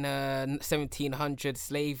slave in a 1700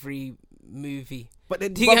 slavery movie? But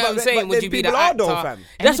then, Do you get what I'm saying? Would you be the actor?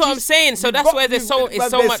 That's what I'm saying. So that's why there's so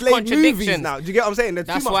much contradictions. Now. Do you get what I'm saying?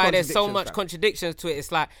 That's why there's so much contradictions to it.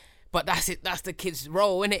 It's like, but that's it. That's the kid's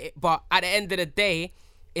role, innit? But at the end of the day,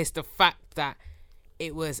 it's the fact that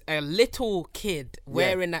it was a little kid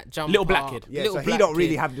wearing that jumper. Little black kid. Yeah, little so he black don't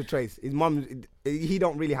really kid. have the choice. His mum, he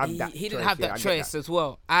don't really have that. He didn't choice. have Yeah, that I get choice as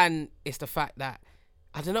well. And it's the fact that,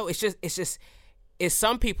 I don't know, it's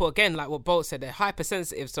some people, again, like what Bolt said, they're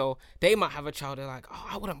hypersensitive, so they might have a child, they're like, oh,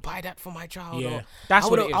 I wouldn't buy that for my child. Yeah, or, that's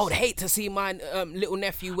what it I is. would hate to see my little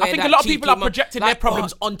nephew wear I think that a lot of people cheeky are projecting their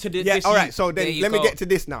problems oh, onto the. Yeah, this all right. youth. So There then you let me go. get to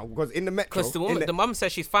this now, because in the Metro, Because the mum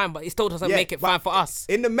says she's fine, but it still doesn't make it but fine for us.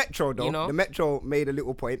 In the Metro, though, You know? the Metro made a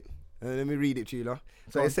little point. Let me read it to you, lot.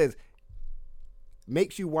 So it says,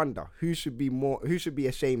 makes you wonder who should be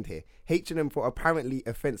ashamed here, H&M for apparently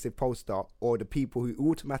offensive poster, or the people who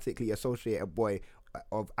automatically associate a boy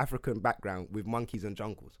of African background with monkeys and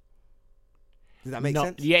jungles. Does that make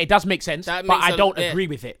sense? Yeah, it does make sense, That but makes I don't yeah. agree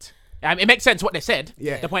with it. It makes sense what they said.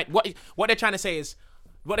 Yeah. The point, what they're trying to say is,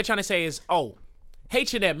 oh,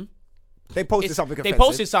 H&M. They posted something They offensive.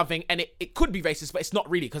 posted something, and it could be racist, but it's not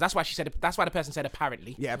really, because that's why she said. That's why the person said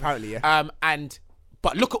apparently. Yeah, apparently, yeah.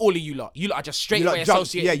 But look at all of you lot. You lot are just straight You lot away jumped-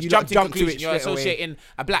 associating. yeah, you lot jumped in jumped to conclusion. it You're straight away. associating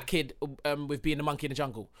a black kid with being a monkey in the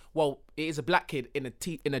jungle. Well, it is a black kid in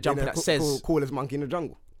a jumper that says coolest monkey in the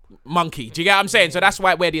jungle. monkey. Do you get what I'm saying? So that's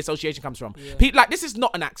where the association comes from. People, like, this is not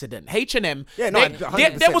an accident. H&M. Yeah, no, there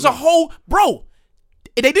 100% was a not. whole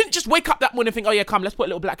They didn't just wake up that morning and think, oh yeah, come, let's put a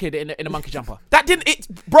little black kid in a monkey jumper. That didn't it,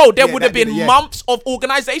 bro. There Yeah, would have that been didn't, yeah. months of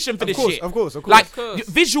organization for Of this course, shit. of course. Like Of course.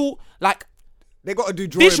 visual, like. They got to do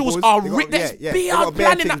drawing Visuals boards. are They got- written. There's yeah, they got beyond bare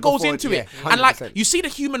planning things that goes before- into yeah, it. And like 100%. you see the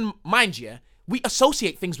human mind, yeah, we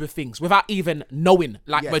associate things with things without even knowing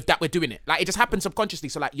like Yeah. that we're doing it. Like it just happens subconsciously.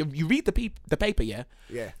 So like you read the paper, yeah,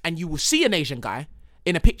 and you will see an Asian guy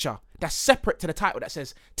in a picture that's separate to the title that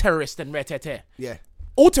says terrorist and rare tear. Yeah.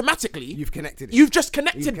 Automatically, You've connected it. You've just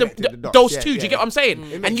connected, You've connected the dots. those Yeah, two. Do yeah, you get what I'm saying?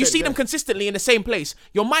 It And makes you sense, see them yeah. consistently in the same place.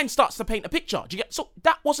 Your mind starts to paint a picture. Do you get? So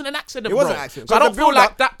that wasn't an accident. It wasn't bro. an accident. So I 'Cause don't the feel build-up-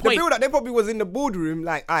 like that point. The build up, they probably was in the boardroom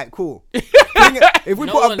like, all right, cool. If we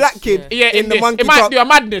No put a one's- black kid yeah, in the this. monkey It might top, do a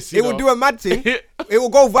madness. it will do a mad thing. It will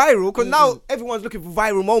go viral because now everyone's looking for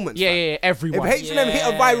viral moments. Yeah, fam. yeah, everyone. If H&M hit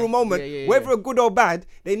a viral moment, Yeah. whether good or bad,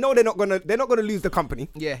 they know they're not gonna lose the company.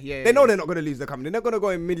 Yeah. They know they're not gonna lose the company. They're not gonna go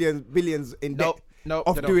in millions, billions in debt No,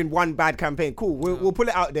 of they don't. doing one bad campaign. Cool. We'll pull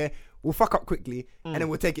it out there. We'll fuck up quickly and then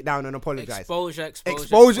we'll take it down and apologize.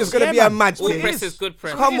 Exposure's gonna Yeah, be a man. mad All thing. press is good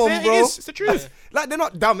press. Come on, It bro. is. It's the truth. Like they're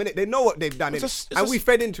not dumb in it. They know what they've done, It's and we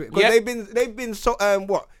fed into it because they've been so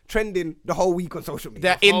trending the whole week on social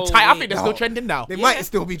media. They're whole entire. I week. think they're still trending now. They might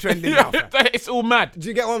still be trending now. fam. It's all mad. Do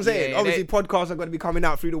you get what I'm saying? Yeah, Obviously, podcasts are going to be coming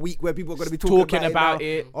out through the week where people are going to be Talking about now.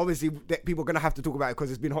 it. Obviously, people are going to have to talk about it because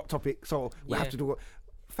it's been a hot topic. So we have to talk.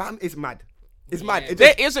 Fam, it's mad. It's mad. It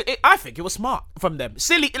There just, is. I think it was smart from them.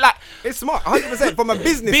 Silly, like it's smart. 100% from a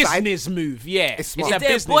business side. business move. Yeah, It's smart. a Is there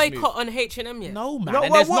a business boycott move. on H&M yet? No man, No,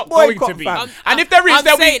 and what there's not boycott, going to be. fam? And if there is, I'm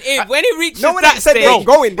there'll saying, be. when it reaches No one that said they stage, ain't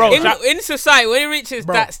going there. in society, when it reaches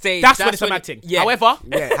that stage, That's when it's a when mad it- thing. Yeah. However,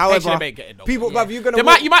 Yeah, however, H&M ain't getting no people, more. bruv, you're gonna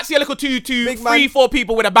You might see a little two, Big man. 3, 4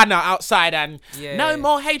 people with a banner outside and Yeah. no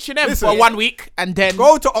more H&M Listen. for 1 week and then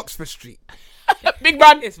go to Oxford Street. big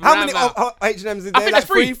man. It's How ram many out. H&M's is there? I think Like that's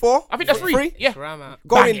free. 3, 4? I think that's free. Yeah. Ram out.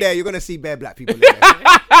 Go Bang in it. there, you're gonna see bare black people in there.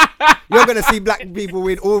 You're gonna see black people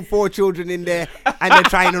with all 4 children in there, and they're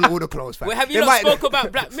trying on all the clothes. Fam. Wait, have you They not might- spoke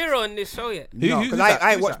about Black Mirror on this show yet? No, who's because that? I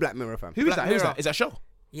ain't Who's watched that? Black Mirror, fam. Who is Black that? Who's Mirror. that? Is that a show?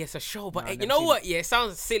 Yes, a show, but I've you never know seen what? Yeah, it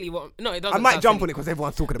sounds silly. No, it doesn't. I might sound jump silly. on it because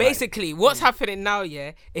everyone's talking about Basically, what's happening now?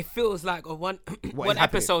 Yeah, it feels like a one is one happening?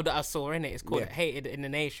 episode that I saw in it. It's called Yeah. "Hated in the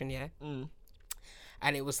Nation." Yeah,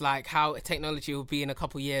 and it was like how technology will be in a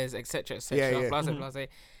couple years, etc., Yeah, etc. yeah. Blah blah blah.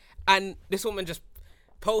 And this woman just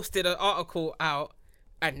posted an article out,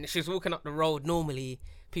 and she's walking up the road. Normally,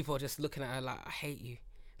 people are just looking at her like, "I hate you."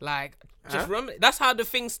 Like, just that's how the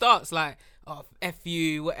thing starts. Like, oh, F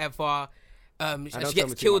you, whatever. She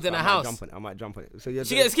gets killed in a house. I might jump on it. So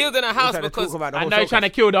She gets killed in a house because I know you're trying to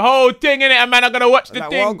kill the whole thing, innit? And man, I'm gonna watch the Like,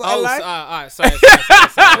 thing. well, alright, sorry.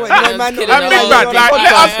 man, Killing I'm the big whole- man. Like,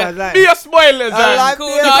 let us like- be a spoilers. I like Cool,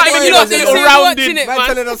 being no, a you spoiler, lot man. still around watching it, it, Man man.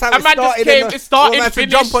 telling us how A man just came, it started, to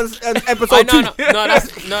finished. jump on episode 2.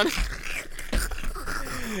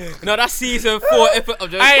 No, that's season 4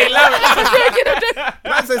 episode. Hey,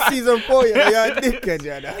 That's a season 4. You're a dickhead,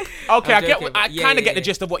 yeah. Okay, I'm I joking, kind yeah, of get yeah. the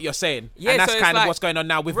gist of what you're saying, Yeah, and that's so it's kind of like, what's going on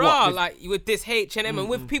now with raw, what. With, like with this H&M and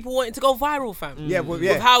with people wanting to go viral, fam. Yeah, well,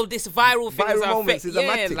 yeah. With how this viral thing is Viral moments is a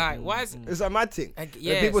mad thing. like why is It's a mad thing.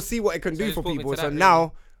 yeah, When people see what it can so do just for brought me people. to So that,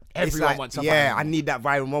 now it's Everyone like, wants a yeah, viral I need that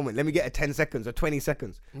viral moment. Let me get a 10 seconds or 20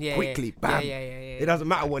 seconds. Yeah, Quickly, yeah. bam. Yeah. It doesn't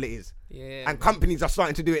matter what it is. Yeah, And companies are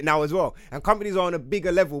starting to do it now as well. And companies are on a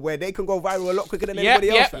bigger level where they can go viral a lot quicker than anybody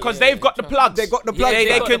else. fam. because they've got the plugs. They got the plugs. They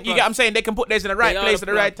They got can. the You get what plugs. I'm saying? They can put theirs in the right They are place the at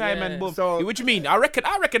the right plug, time, yeah. and boom. So- What do you mean? I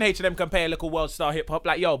reckon H&M can pay a little world star hip hop.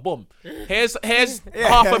 Like, yo, boom. Here's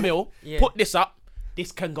Yeah. $500,000. Yeah. Put this up.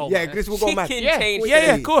 This can go. Yeah, man. this will go mad. Chicken yeah, change.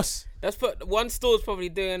 yeah, of course. That's put one store's probably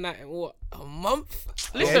doing that in what, a month?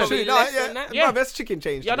 Listen, Yeah, Probably true. less No, than that. Yeah. No, that's chicken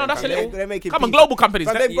change. Yeah, to no, them, that's a fam. little. They're making Come on, peace. global companies.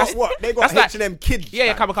 Fam, they've got what? They got That's like- H&M kids.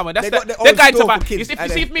 Yeah, fam. come on. That's They the, got their they're own going to store buy. for kids, If you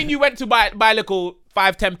and see then- me and you went to buy a little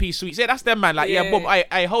 5-10 piece sweets, yeah, that's them, man. Like, yeah, Yeah. boom,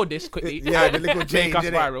 I hold this quickly. Yeah, the little change, Make us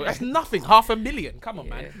innit? viral. That's nothing. $500,000. Come on,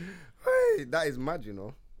 man. Hey, that is mad, you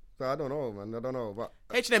know. So I don't know, man. I don't know, but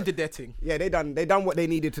H&M did their thing. yeah, they done what they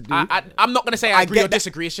needed to do. I'm not gonna say I I agree get or that-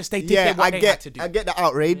 disagree. It's just they did yeah, what I they had to get, do. I get the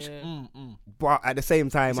outrage, but at the same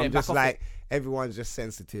time, Say I'm back just off like everyone's just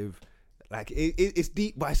sensitive. Like it's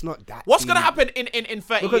deep, but it's not that. What's deep. gonna happen in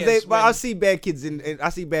 30 Because years? but I see bare kids I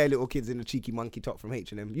see bare little kids in the cheeky monkey top from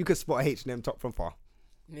H&M. You could spot a H&M top from far.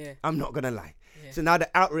 Yeah. I'm not gonna lie. So now the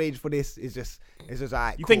outrage for this is just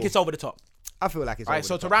alright. You think it's over the top? I feel like it's All right. over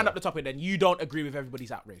So the to top, round bro. up the topic, then you don't agree with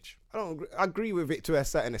everybody's outrage. I agree with it to a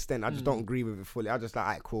certain extent. I just don't agree with it fully. I just like,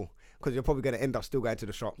 alright, cool. Because you're probably gonna end up still going to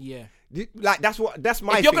the shop. Yeah. Like that's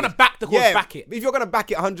my. If you're thing. gonna back the cause, back it. If you're gonna back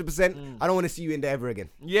it 100%, I don't want to see you in there ever again.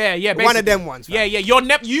 Yeah. One of basically. them ones. fam. Yeah. You're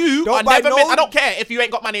you Don't are buy never no- meant. I don't care if you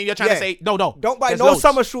ain't got money and you're trying to Yeah. say no. Don't buy There's no loads.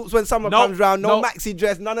 summer shorts when summer No, comes round. No no. maxi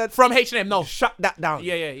dress. None of. From H&M. No. Shut that down.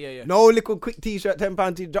 Yeah. No little quick t-shirt,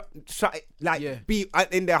 £10 shut it. Like Yeah. be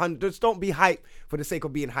in there. Just don't be hype for the sake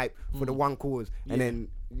of being hype for the one cause. And then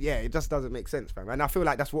it just doesn't make sense, fam. And I feel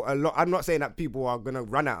like that's what a lot. I'm not saying that people are gonna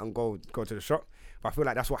run out and go to the shop. But I feel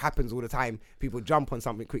like that's what happens all the time. People jump on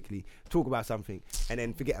something quickly, talk about something, and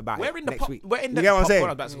then forget about We're it in the next week. We're in You the get what I'm popcorn. saying? I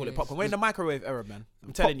was about to call it popcorn. We're in the microwave era, man.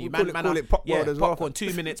 I'm telling you, we man. call it pop world as well. Popcorn.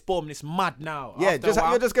 2 minutes. Boom. It's mad now. Yeah, After a while,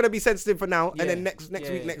 you're just gonna be sensitive for now, Yeah. and then next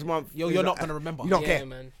Yeah. week, next month, You're it's not like, gonna remember. You don't Yeah, care.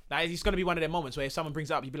 man. Like, it's gonna be one of them moments where if someone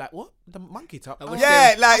brings it up, you'd be like, "What? The monkey top?" wish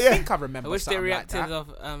Yeah, I like think I remember. I wish they something like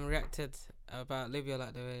reacted about Libya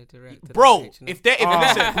like the way they reacted. Bro, about H&M. if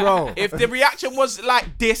listen, bro. if the reaction was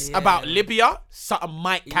like this Yeah. about Libya,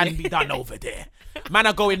 something can be done over there. Man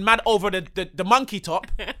are going mad over the monkey top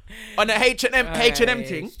on the H&M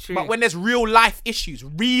thing, it's true. but when there's real life issues,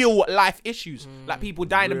 like people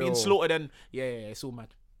dying and being Real. slaughtered, and it's all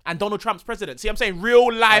mad. And Donald Trump's president. See, I'm saying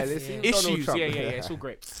real life listen, Donald issues. Trump. Yeah, it's all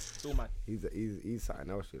great. It's all mad. He's something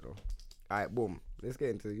else, you know. All right, boom. Let's get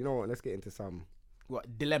into some.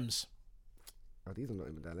 What dilemmas? Oh, these are not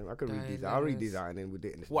even dilemmas. I could read these. I'll read these out and then we'll do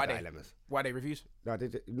it in What are they? dilemmas. Why are they reviews? No,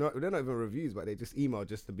 they're not even reviews, but they just email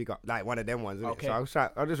just to big up like one of them ones. Innit? Okay. So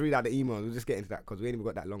I'll just read out the emails. We'll just get into that because we ain't even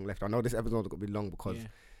got that long left. I know this episode's got to be long because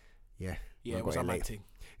Yeah, we it was a got mad late. thing.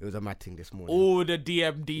 It was a mad thing this morning. All the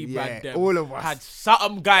DMD Yeah, man, them all of us. had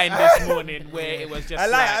something going this morning where it was just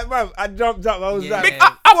I jumped up. I was Yeah. like, Big,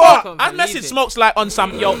 I can't I believe messaged it. Smokes like on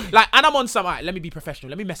some and I'm on some. Alright, let me be professional.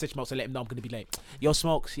 Let me message Smokes and let him know I'm gonna be late. Yo,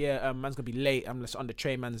 Smokes, man's gonna be late. I'm just on the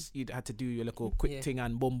train, man's. You had to do your little quick thing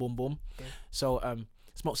and boom, boom, boom. Yeah. So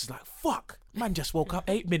Smokes is like, fuck, man, just woke up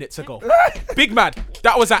 8 minutes ago. Big man,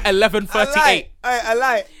 that was at 11:38. I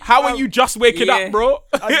lie. How are you just waking Yeah. up, bro?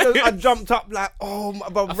 I jumped up like, oh,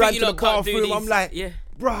 I I ran think you to the lot can't do bathroom. these. I'm like, yeah.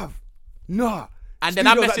 bruv, nah. And then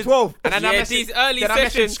I Studio's at messaged 12. And then I Yeah, messaged, these early then I messaged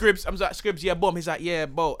sessions. Scribs. I'm like, Scribs, yeah, boom. He's like, yeah,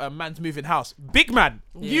 bro, man's moving house. Big man,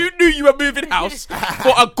 you knew you were moving house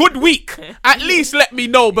for a good week. At least let me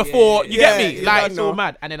know before you get me. you Like, don't it's all know.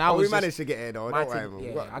 mad. And then I Oh, was we just, managed to get here though. my Don't worry, thing- man.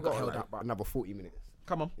 yeah, We I got held up, but- another 40 minutes.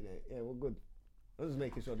 come on. Yeah, we're good. I'm just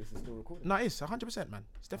making sure this is still recording. No, it is 100%, man.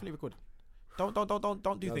 It's definitely recorded.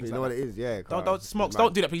 Don't do things You know like what that. it is, yeah. Don't smokes. it's Don't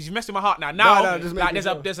mad. do that, please. You're messing my heart now. Now, No, just like,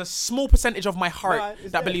 making there's a small percentage of my heart Nah, it's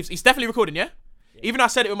that there. believes. It's definitely recording, yeah. Even though I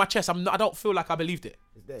said it with my chest, I don't feel like I believed it.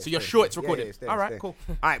 there, So you're there, sure it's yeah, recorded? yeah, it's there, All it's right, there. cool.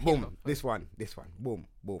 All right, boom. This one. Boom.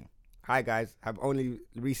 Hi guys, I've only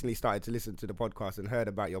recently started to listen to the podcast and heard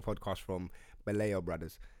about your podcast from Baleo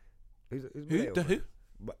Brothers. Who's Who? Baleo The who?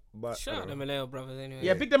 Brothers? But Shout out I the don't know. Maleo brothers anyway.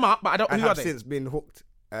 Yeah, big them up, but I don't. I Who are have they? since been hooked.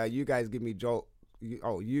 You guys give me joke.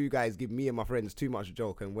 You guys give me and my friends too much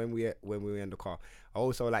joke, and when we're in the car, I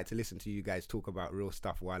also like to listen to you guys talk about real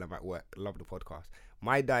stuff while I'm at work. Love the podcast.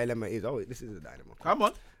 My dilemma is this is a dilemma. Come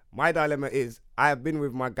on. My dilemma is I have been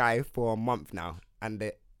with my guy for a month now, and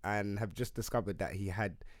have just discovered that he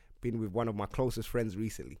had been with one of my closest friends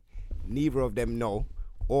recently. Neither of them know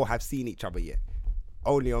or have seen each other yet,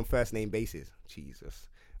 only on first name basis. Jesus,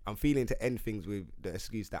 I'm feeling to end things with the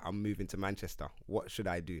excuse that I'm moving to Manchester. What should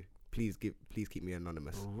I do? Please keep me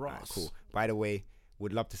anonymous. Ross. Alright, cool. By the way,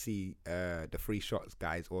 would love to see the Free Shots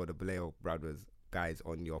guys or the Baleo Brothers guys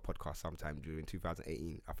on your podcast sometime during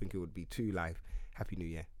 2018. I think it would be too live. Happy New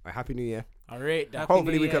Year. Happy New Year. All right. That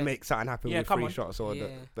Hopefully New we can Year. make something happen Yeah, with come Free on. Shots or Yeah.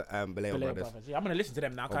 the Baleo Baleo Brothers. Brothers. Yeah, I'm gonna listen to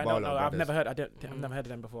them now. 'Cause Or I don't Barlow know. I've Brothers. never heard. I've never heard of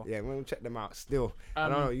them before. Yeah, we'll check them out still. I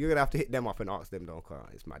don't know. You're going to have to hit them up and ask them though, cause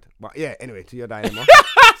it's mad. But yeah, anyway, to your dilemma.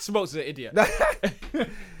 Smokes is an idiot.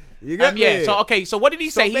 You get me? Yeah. So okay. So what did he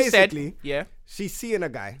So say? He said. basically- Yeah. She's seeing a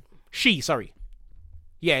guy. Sorry.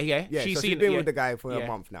 Yeah. Yeah, She's so seen she's been yeah. with the guy for Yeah. a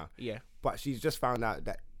month now. Yeah. But she's just found out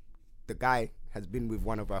that the guy has been with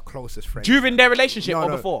one of her closest friends. During their relationship No, or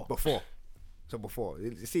no, before? Before. So before.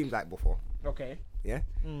 It seems like before. Okay. Yeah?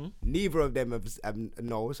 Neither of them have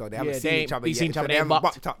no, so they haven't Yeah, seen they each other ain't yet. seen each so other, they they haven't bucked.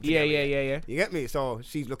 bucked up Yeah, together yeah, yet. yeah. You get me? So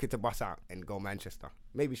she's looking to bust out and go Manchester.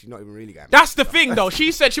 Maybe she's not even really going That's the thing, though.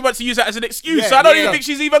 She said she wants to use that as an excuse, Yeah, so I don't yeah. even think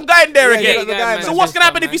she's even going there Yeah, again. yeah, the guy, So man. what's gonna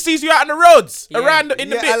happen if he sees you out on the roads, Yeah. around in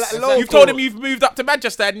the Yeah, bits? like local. You've told him you've moved up to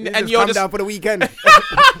Manchester, and just you're come just down for the weekend.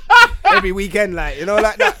 Every weekend, like, you know,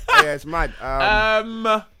 like that. Yeah, it's mad.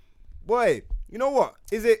 Boy, you know what?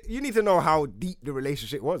 You need to know how deep the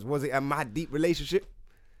relationship was. Was it a mad deep relationship?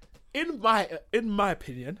 in my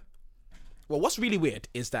opinion. Well, what's really weird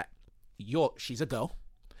is that she's a girl,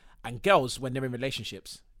 and girls when they're in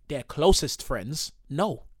relationships, their closest friends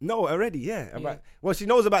know. No, already, yeah. Well, she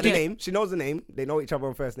knows about the Yeah. name. She knows the name. They know each other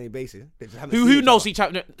on first name basis. They just haven't Who seen knows other. each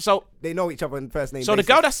other? So They know each other on first name So the basis.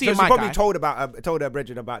 girl that's seeing so my she probably guy- told her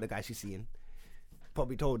brethren about the guy she's seeing.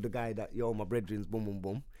 Probably told the guy that, yo, my brethren's boom, boom,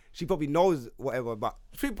 boom. She probably knows whatever, but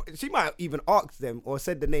she might have even asked them or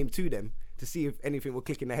said the name to them to see if anything would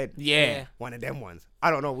click in their head. yeah. One of them ones. I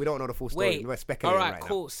don't know. We don't know the full story. Wait. We're speculating All right, right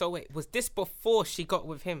cool. So wait, was this before she got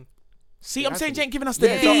with him? See, I'm has saying to you be. ain't giving us the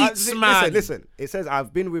now. deets, man. Listen. It says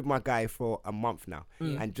I've been with my guy for a month now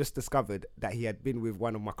and just discovered that he had been with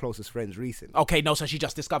one of my closest friends recently. Okay, no, so she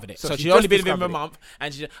just discovered it. So So she she's only just been with him a discovered it. month,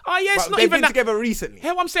 and she. Oh yeah, it's But not they've even been that. together recently.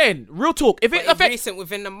 Hear what I'm saying? Real talk. If it Wait, affects. recent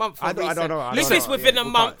within a month. I don't know. Listen, If it's within a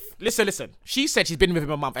month. Listen. She said she's been with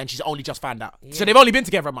him a month and she's only just found out. So they've only been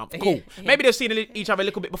together a month. Cool. Yeah. Maybe they've seen each other a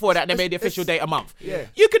little bit before that and they made the official date a month. Yeah.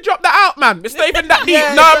 You could drop that out, man. It's not even that deep.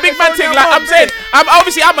 Yeah, No, it's big man only thing. a Like I'm month, saying,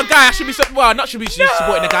 yeah. I'm a guy. I should be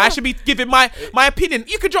supporting the guy. I should be giving my opinion.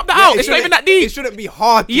 You could drop that out. It's not even that deep. It shouldn't be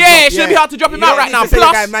hard. To Yeah, drop, it shouldn't be hard to drop him You out don't right need now. to say the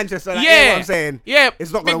Plus, guy in Manchester. Like, yeah, you know what I'm saying. Yeah,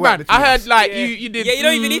 it's not big gonna work. man. between I heard us. like Yeah. you did. Yeah, you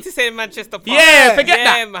don't even need to say Manchester. Part. Yeah, forget yeah,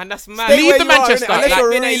 that. man, that's mad. Stay Leave where the you are, Manchester, innit? Unless like,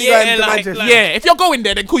 you're been a really year, going to like- Manchester. Yeah, if you're going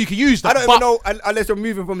there, then cool, you can use that. I don't but even know unless you're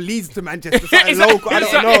moving from Leeds to Manchester, something Exactly. local. I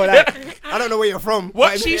don't know. Like, I don't know where you're from.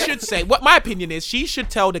 What But- she should say, what my opinion is, she should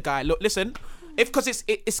tell the guy, look, listen, because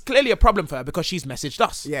it's clearly a problem for her because she's messaged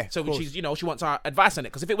us. Yeah, So of course. she's she wants our advice on it.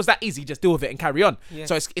 Because if it was that easy, just deal with it and carry on. Yeah.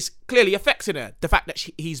 So it's clearly affecting her, the fact that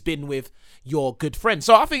he's been with your good friend.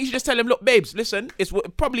 So I think you should just tell him, look, babes, listen, it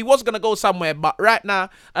probably was gonna go somewhere, but right now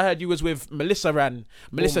I heard you was with Melissa and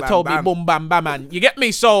Melissa bam, told me bam. boom bam bam, and you get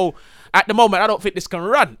me. So at the moment, I don't think this can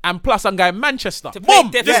run. And plus, I'm going Manchester. To play Boom.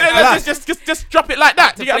 devil's Just drop it like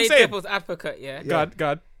that. To You get what play I'm saying? devil's advocate, yeah.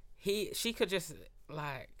 God. She could just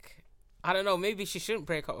like, I don't know. Maybe she shouldn't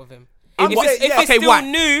break up with him. I'm If saying, it's, if yeah, it's okay, still why?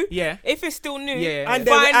 new, Yeah. If it's still new, Yeah. And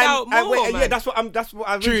find then- out and more, wait, man. yeah, that's what I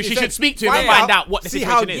True, originally she said. should speak to him and find out what the See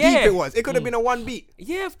how situation deep is. Yeah. it was. It could have been a one beat.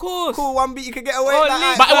 Yeah, of course. Cool, one beat you could get away Oh, with that.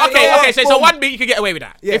 leave But that, okay, yeah. okay. So Boom. one beat you can get away with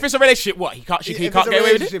that. Yeah. If it's a relationship, what he can't If get it's a away with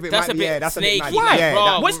it. relationship, it That's might a be- bit yeah, that's a bit snaky. mad. Why? Yeah, Bro,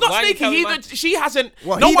 that- Well, it's not why you sneaky. tell me, He, man? she hasn't.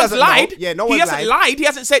 Well, no he one's doesn't know. lied. Yeah, no he one's hasn't lied. lied. He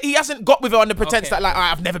hasn't said. He hasn't got with her on the pretense Okay. that like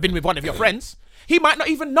I've never been with one of your friends. He might not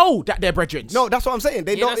even know that they're brethren. No, that's what I'm saying.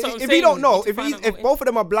 They Yeah, don't. that's what I'm If saying. he don't know, You need to find out if more both of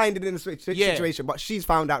them are blinded in the Yeah. situation, but she's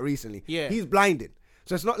found out recently, Yeah. he's blinded.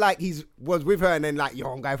 So it's not like he's was with her and then like,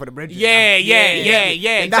 yo, I'm going for the bridge. Yeah, Then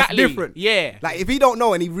exactly. that's different. Yeah. Like if he don't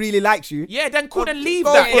know and he really likes you, Yeah, then cool, then leave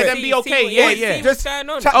go that. for Yeah, it. then be okay. See Yeah, what- yeah. see just what's going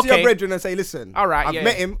on? chat to your Okay. brethren and say, listen, All right, I've yeah.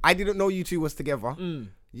 met him. I didn't know you two was together.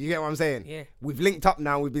 You get what I'm saying? Yeah. We've linked up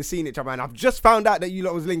now. We've been seeing each other, and I've just found out that you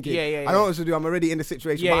lot was linking. Yeah, yeah, I yeah. don't know what to do. I'm already in the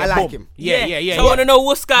situation, Yeah, but I yeah, like boom. him. Yeah. So I want to know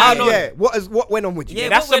what's How, going on. yeah. What went on with you? Yeah,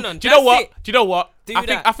 That's what went some, on? do you know That's what? it. Do you know what? Do I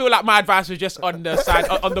that. feel like my advice was just on the side,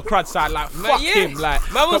 on the crud side, like fuck yeah. him, like.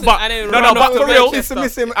 Man wasn't- but I didn't no, run but up for to real, Manchester.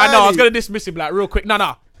 Dismiss him I know I was early. gonna dismiss him like real quick.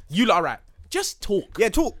 No, you lot are right. Just talk. Yeah,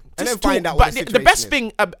 talk and then Just find talk. out what But the the situation best is.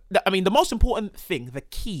 thing, I mean, the most important thing, the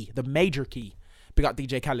key, the major key. Big up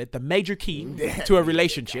DJ Khaled. The major key to a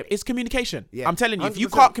relationship is communication. Yeah, I'm telling you, if you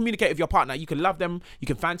 100%. can't communicate with your partner, you can love them, you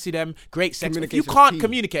can fancy them, great sex. If you Communication's can't key.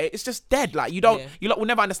 communicate, it's just dead. Like you don't, Yeah. you lot will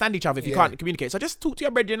never understand each other if you Yeah. can't communicate. So just talk to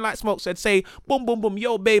your brethren, like Smoke said. Say, boom, boom, boom,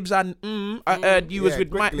 yo, babes, and I heard you was Yeah,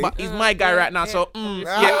 with quickly. but he's my guy right now. So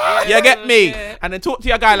Yeah. you get me. Yeah. And then talk to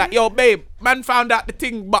your guy like, yo, babe, man found out the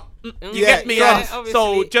thing, but you Yeah, get me. yeah, and so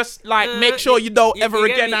obviously. just like make sure you don't you ever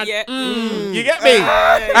get again. me, And yeah. you get me.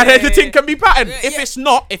 yeah, And then the yeah, thing yeah. can be patterned. Yeah, If yeah. it's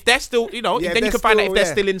not, if they're still, Yeah, then you they're can find out if still- they're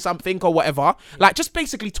yeah. still in something or whatever. Like just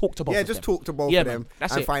basically talk to both. Yeah, of just them. talk to both Yeah, of man. them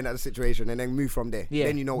That's and it. find out the situation and then move from there. Yeah.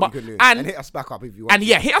 Then you know But- what you can do. and- And hit us back up if you want. And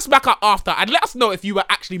yeah, hit us back up after and let us know if you were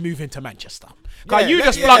actually moving to Manchester. Cause Yeah, you let-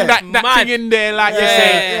 just yeah. flung that Mad. thing in there like you Yeah,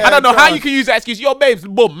 say. yeah, I don't know how trust. you can use that excuse. Yo, babes,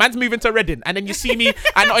 boom, man's moving to Reading, and then you see me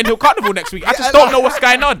at Notting Hill Carnival next week. I just don't know what's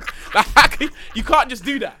going on. Like, you can't just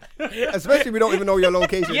do that. Especially we don't even know your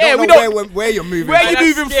location. Yeah, don't we know don't- where you're moving. Where to. you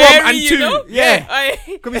That's moving scary, from and you to? know? Yeah.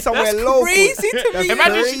 Could be somewhere That's local. crazy to That's me.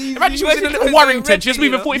 Imagine crazy. she was in a little Because Warrington. they're She was ready,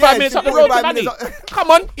 moving you know? 45 Yeah, minutes she's up the road to 45 Manny. minutes up.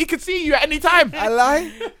 Come on, he could see you at any time. I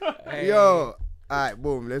lie. Yo. Alright,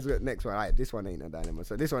 boom. Let's go next one. Alright, this one ain't a dynamo.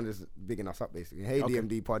 So this one is bigging us up basically. Hey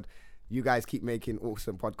DMD pod. You guys keep making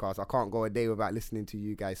awesome podcasts. I can't go a day without listening to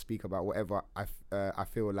you guys speak about whatever I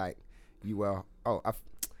feel like you were.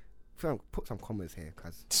 Put some commas here,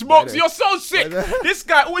 cause Smokes, you're so sick. This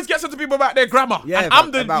guy always gets onto people about their grammar. Yeah, and I'm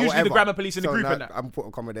about usually whatever. the grammar police in the So group now and that. I'm putting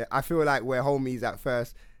a comment there. I feel like we're homies at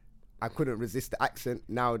first. I couldn't resist the accent.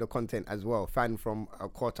 Now the content as well. Fan from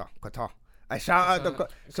Qatar. I shout out the.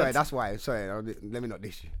 Sorry, that's why. Sorry, let me not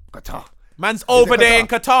dish you. Qatar. Man's over it there in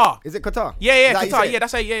Qatar. Is it Qatar? Yeah, Is that how you Qatar. say it? Yeah,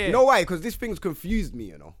 that's it. Yeah. You know why? Because this thing's confused me.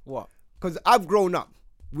 You know. What? Because I've grown up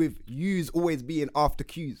with U's always being after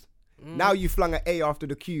Q's. Now you flung an A after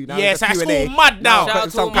the Q. Now Yes, it's a that's Q&A. all mad now. Shout out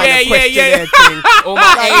Put some to kind all of my- Yeah, yeah, questionnaire thing. All my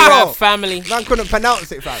Like, Arab bro, family. Man couldn't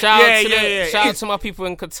pronounce it, fam. Shout Yeah, out to yeah, the- yeah. shout out to my people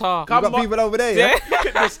in Qatar. You got Come on. people over there, yeah?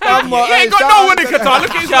 Come on, He hey, ain't got shout no out one in to- Qatar. Look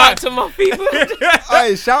at his Shout out life. to my people.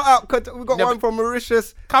 Hey, shout out. We got Yeah, one from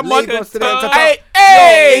Mauritius. Come on, Lagos today, Qatar. Qatar.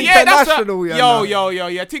 Hey, Yo, yeah, that's a, international, you know.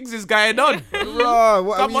 yo, things is going on. Bro,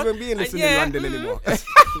 what Come are on. we even being listening Yeah. in London anymore?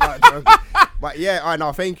 Like, joking. But yeah, I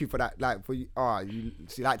know. Thank you for that. Like for you,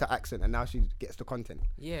 she liked her accent, and now she gets the content.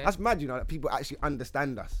 Yeah. That's mad, you know, that people actually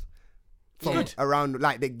understand us from Good. around,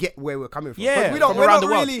 like they get where we're coming from. Yeah, 'Cause we don't. from We're around not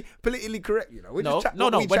the world. really politically correct, you know. We No, just chat no,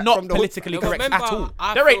 what we we're chat not from the hood. politically Because correct remember, at all.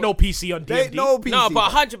 I There ain't thought- no PC on There DMD. ain't no PC. No, but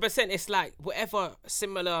fam. 100%, it's like whatever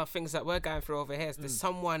similar things that we're going through over here, there's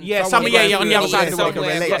someone. Yeah, Someone yeah, going on the through other it, side yeah, of the so world. we can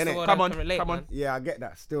relate, across innit? the world Come that on, can relate, come on. man. Yeah, I get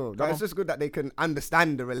that still. It's just good that they can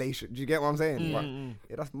understand the relation. Do you get what I'm saying? But,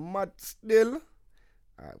 yeah, that's mad still.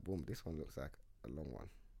 Alright, boom. This one looks like a long one.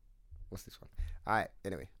 What's this one? Alright,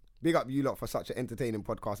 anyway. Big up you lot for such an entertaining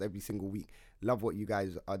podcast every single week. Love what you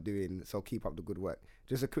guys are doing, so keep up the good work.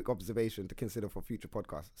 Just a quick observation to consider for future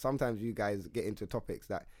podcasts. Sometimes you guys get into topics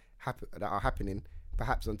that are happening,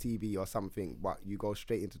 perhaps on TV or something, but you go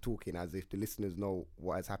straight into talking as if the listeners know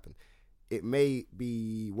what has happened. It may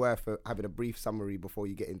be worth having a brief summary before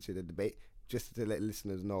you get into the debate, just to let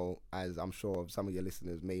listeners know, as I'm sure some of your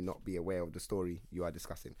listeners may not be aware of the story you are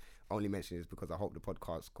discussing. Only mention this because I hope the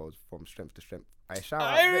podcast goes from strength to strength. Shout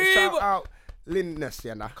out Lindness,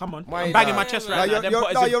 yeah, nah. Come on, Mine, I'm banging my chest right now. Them You're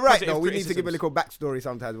right positive though. We need to give a criticisms. little backstory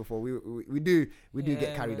sometimes before we do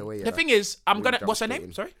get carried man. away. The yeah. thing is, I'm We'll gonna. jump What's her straight name?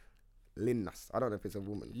 in. Sorry. Linnas. I don't know if it's a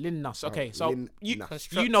woman. Lynn Nuss. Okay, so Lynn you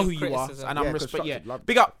Nuss. know who you are, Criticism. and I'm Yeah, respect. Yeah, constructive, love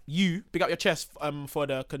big up you, big up your chest for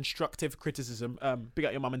the constructive criticism. Big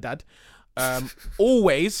up your mum and dad.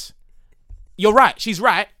 Always, you're right. She's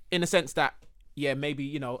right in the sense that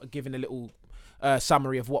maybe giving a little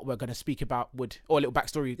summary of what we're going to speak about or a little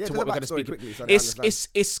backstory Yeah, to just what a we're going to backstory speak. quickly so they It's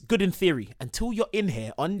understand. it's good in theory until you're in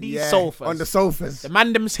here on these Yeah, sofas. on the sofas. The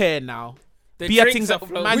mandem's here now. The Beer drinks things are up,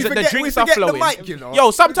 flowing. man's We the forget drinks the are flowing. mic, you know.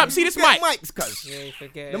 Yo, sometimes see this Forget mic. mics, cuz. Yeah, you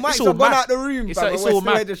forget. The It's mics all have gone mad. out the room, It's fam, all and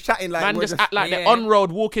we're mad. just chatting like Man we're just act like they're Yeah. on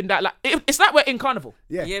road walking that like it's like we're in carnival.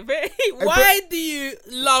 yeah. Yeah, but why do you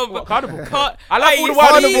love What, carnival? Car- I love Hey, all the you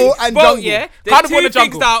wild see, Carnival and bro, jungle. yeah, the Carnival two and things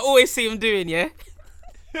jungle. that I always see him doing, yeah.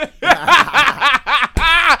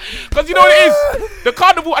 Because you know what it is? The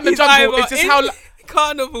carnival and the jungle is just how...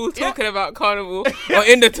 Carnival, talking about carnival, or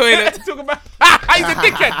in the toilet. Talking about... He's a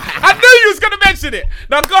dickhead. I knew you was going to mention it.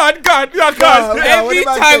 Now, go on. Every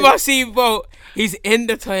time I see Bolt, he's in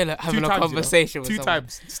the toilet having a conversation with someone.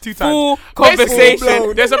 It's 2 times. Full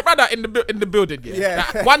conversation. There's a brother in the building. Yeah.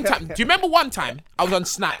 That one time. Do you remember one time I was on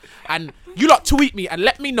Snap and you lot tweet me and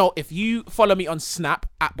let me know if you follow me on Snap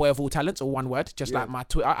at Boy of All Talents, or one word, just like my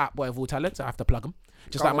Twitter at Boy of All Talents. I have to plug them.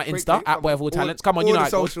 Just like my Insta at Boy of All Talents. Come on, you know how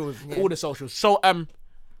it goes. All the socials. So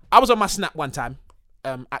I was on my Snap one time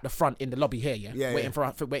at the front in the lobby here, waiting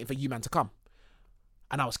for you man to come,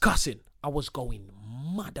 and I was cussing. I was going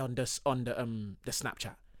mad on the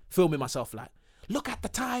Snapchat, filming myself like, look at the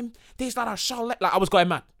time. There's not a show. Like I was going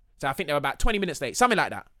mad. So I think they were about 20 minutes late, something like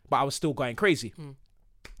that. But I was still going crazy.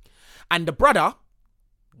 And the brother,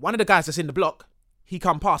 one of the guys that's in the block, he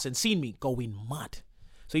come past and seen me going mad.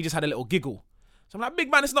 So he just had a little giggle. So I'm like,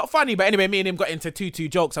 big man, it's not funny. But anyway, me and him got into 2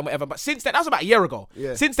 jokes and whatever. But since then, that was about a year ago.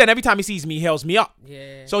 Yeah. Since then, every time he sees me, he hails me up.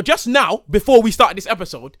 Yeah. So just now, before we started this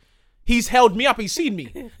episode, he's held me up. He's seen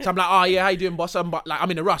me. So I'm like, oh yeah, how you doing, boss? But like,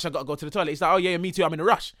 I'm in a rush. I got to go to the toilet. He's like, oh yeah, me too. I'm in a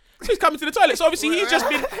rush. So he's coming to the toilet. So obviously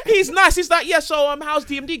he's nice. He's like, yeah, so how's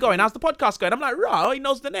DMD going? How's the podcast going? I'm like, right, he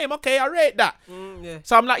knows the name. Okay, I rate that. Yeah.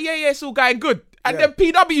 So I'm like, yeah, it's all going good. And then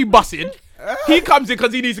PW bussing. He comes in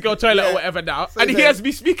because he needs to go to the toilet or whatever now. So and he hears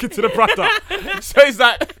me speaking to the brother. So he's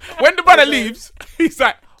like, when the brother leaves, he's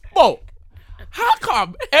like, Bo, how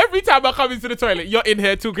come every time I come into the toilet, you're in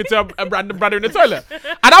here talking to a random brother in the toilet?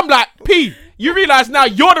 And I'm like, P, you realise now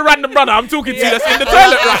you're the random brother I'm talking to that's in the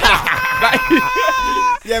toilet right now.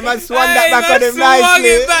 Yeah, man, swung that back on him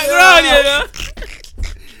nicely. Back round, you know?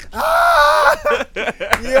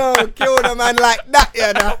 Yo, kill the man like that,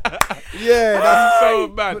 you know. Yeah, that's so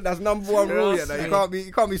bad. That's number one rule, you know.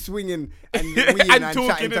 You can't be swinging and weeing and talking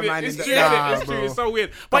chatting to man. It's true. It's so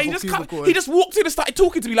weird. But he just walked in and started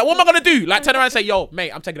talking to me like, what am I gonna do? Like, turn around and say, yo,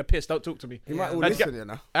 mate, I'm taking a piss. Don't talk to me. He might all listen, you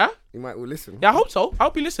know. Huh? He might all listen. Yeah, I hope so. I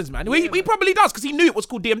hope he listens, man. He probably does because he knew it was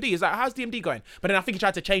called DMD. He's like, how's DMD going? But then I think he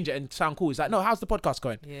tried to change it and sound cool. He's like, no, how's the podcast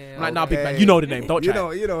going? Yeah. I'm like, nah, big man, you know the name. Don't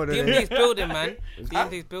try. You know the name. DMD's building, man.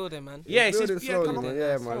 DMD's building, man. Yeah, it's building slowly, man.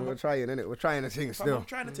 Yeah, man. We're trying, innit? We're trying a thing still. I'm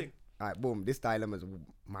trying to think. All right, boom. This dilemma's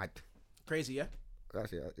mad. Crazy, yeah?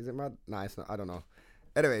 Actually, is it mad? Nah, it's not. I don't know.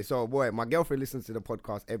 Anyway, so boy, my girlfriend listens to the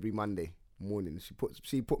podcast every Monday morning.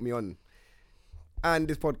 She put me on, and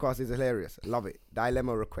this podcast is hilarious. Love it.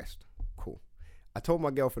 Dilemma request. Cool. I told my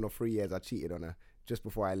girlfriend of 3 years I cheated on her just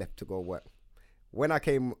before I left to go work. When I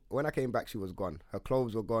came back, she was gone. Her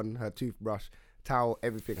clothes were gone. Her toothbrush, towel,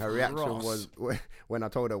 everything. Her reaction was when I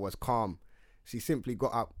told her was calm. She simply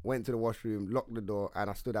got up, went to the washroom, locked the door, and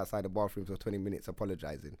I stood outside the bathroom for 20 minutes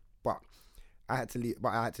apologizing. But I had to leave.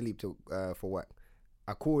 For work.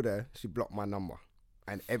 I called her. She blocked my number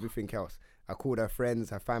and everything else. I called her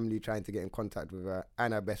friends, her family, trying to get in contact with her,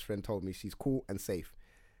 and her best friend told me she's cool and safe.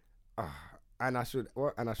 And I should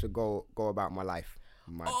go about my life.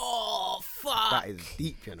 Oh fuck! That is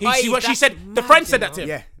deep, you know. You see what she said? The friend said that to him.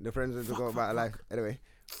 Yeah, the friend said to go about her life. Anyway,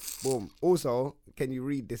 boom. Also, can you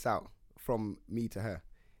read this out from me to her?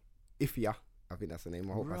 Ifya, I think that's the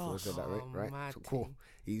name. I hope I said that right. So cool.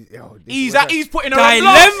 He's putting her on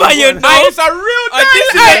dilemma, you know. It's a real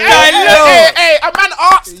dilemma. Hey, a man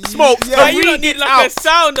asked Smokes to read it like a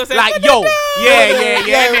sound or something. Like, yo,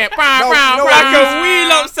 yeah. Like a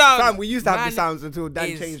wheel up sound. Fam, we used to have the sounds until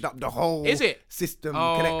Dan changed up the whole system,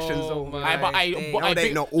 connections.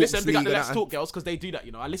 Listen, big up the Let's Talk girls because they do that,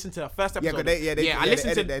 you know. I listened to the first episode. I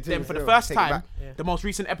listened to them for the first time. The most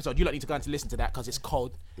recent episode. You lot need to go and listen to that because it's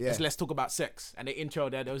cold. It's Let's Talk About Sex. And the intro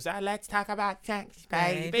there was Let's Talk About Sex,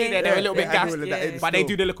 baby. They're a little bit gassed, but they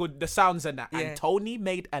do the sounds and that. And Tony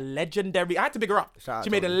made a legendary. I had to big her up. She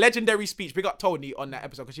made a legendary speech. Big up Tony on that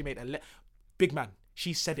episode because she made big man.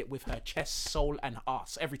 She said it with her chest, soul, and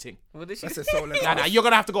ass, everything. What did she say? Soul and ass. Nah, you're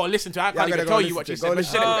gonna have to go and listen to it. I can't even tell you what she said, but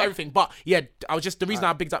she said it with everything. But yeah, the reason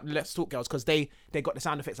I bigged up the Let's Talk girls because they got the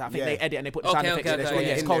sound effects. I think they edit and they put the sound effects.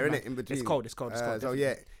 It's cold. It's cold.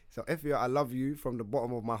 So Ifya, I love you from the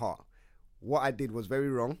bottom of my heart. What I did was very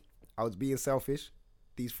wrong. I was being selfish.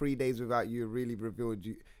 These 3 days without you really revealed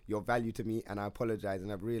your value to me, and I apologize,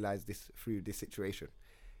 and I've realized this through this situation.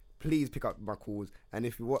 Please pick up my calls, and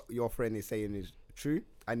if what your friend is saying is true,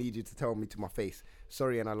 I need you to tell me to my face.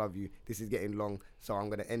 Sorry, and I love you. This is getting long, so I'm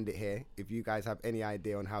going to end it here. If you guys have any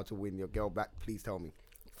idea on how to win your girl back, please tell me.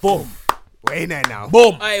 Boom. We're in there now.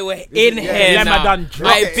 Boom. Hey, we're in here now.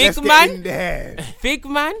 Big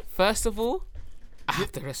man, first of all, I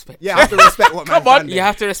have to respect. Yeah, I have to respect what man's done. You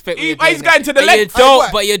have to respect. He's going to the left.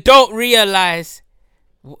 But you don't realize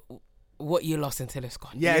what you lost until it's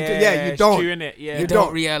gone. Yeah, you it's don't. true, innit? Yeah. You You don't.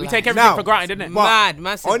 don't realize. We take everything Now, for granted, innit? Mad,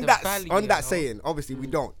 man. said on the that value, on you that know. saying, obviously we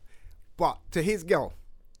don't. But to his girl,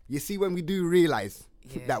 you see when we do realize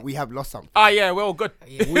that we have lost something. Ah, yeah, we're all good.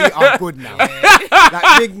 We are good now.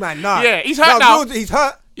 Like big man, nah. Yeah, he's hurt now. He's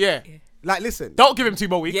hurt. Yeah. Like listen. Don't give him 2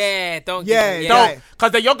 more weeks. Yeah, don't. Yeah, give it, yeah. Don't,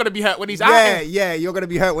 because then you're gonna be hurt when he's out. Yeah, you're gonna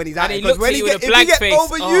be hurt when he's out. And he Because looks when at you he with get, a if he blank gets face.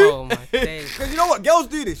 over you, Oh my days. because you know what, girls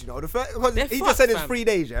do this. You know, because They're he just fucked, said it's fam. 3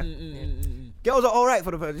 days. Yeah. Girls are all right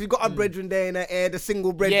for the first. She's got a brethren there in her air, the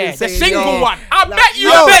single brethren. Yeah, the saying, single yo, one. I like, bet you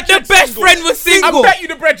yo, the The best friend was single. I bet you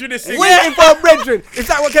the brethren is single. waiting for a brethren. It's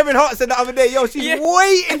like what Kevin Hart said the other day. Yo, she's Yeah.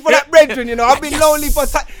 waiting for that brethren. You know, I've been lonely for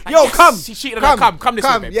time. Yo, yes. come. She cheated on her. Come this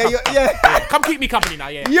way, babe. Yeah, Come. yeah. Come keep me company now,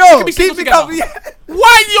 yeah. Yo, Can we keep single me together? company.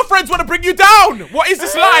 Why do your friends want to bring you down? What is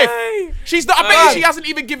this life? She's not. I bet Fam. you she hasn't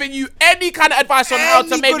even given you any kind of advice on how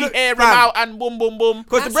to Any maybe good- air him fam. out and boom, boom, boom.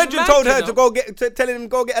 Because the That's brethren mad, told you her know. to go get, telling him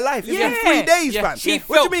go get a life. It's been 3 days, Yeah. fam. She What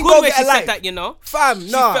do you felt mean good go when get she a life? said that, you know. Fam,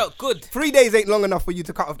 She nah. felt good. 3 days ain't long enough for you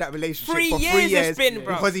to cut off that relationship 3 for 3 years years it's been,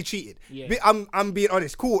 bro. because he cheated. Yeah. I'm being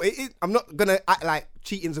honest. Cool. I'm not gonna act like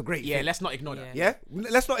cheating's a great Yeah, thing. let's not ignore that. Yeah,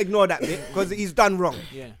 let's not ignore that bit because he's done wrong.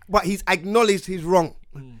 Yeah. But he's acknowledged his wrong.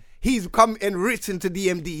 He's come and written to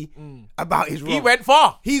DMD about his wrong. He went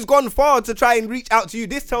far. He's gone far to try and reach out to you.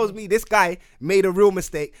 This tells me this guy made a real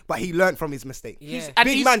mistake, but he learned from his mistake. Yeah. And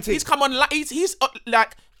Big man he's come on. He's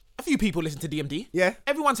like a few people listen to DMD. Yeah.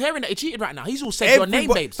 Everyone's hearing that he cheated right now. He's all said your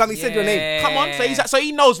name, babes. Sammy said your name. Come on, so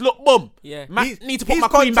he knows. Look, boom. Yeah. Man, need to put He's my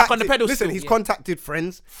queen back on the contacted- pedestal. Listen, he's Yeah. contacted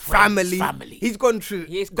friends, family. He's gone through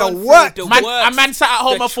He's the gone through work. the Man, works, a man sat at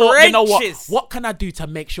home the and thought, you know what? trenches. What can I do to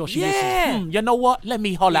make sure she Yeah. listens? You know what? Let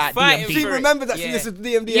me holler at fighting DMD. She for it. remembers that she Yeah. listens to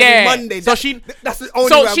DMD Yeah. every Monday. So she- that's the only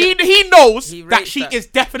So way I'm- he knows He that rates she that. is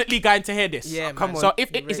definitely going to hear this. Yeah, come man. on. So if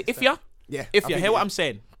He is it rates Ifya? Yeah, If I you think hear what it I'm is.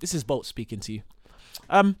 saying, this is Bolt speaking to you.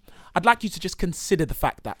 I'd like you to just consider the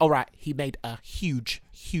fact that, all right, he made a huge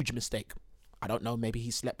mistake. I don't know, maybe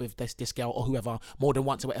he slept with this girl or whoever more than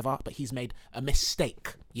once or whatever, but he's made a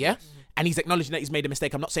mistake, yeah? And he's acknowledging that he's made a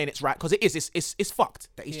mistake. I'm not saying it's right, because it is. It's fucked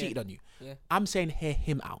that he's cheated on you. Yeah. I'm saying hear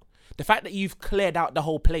him out. The fact that you've cleared out the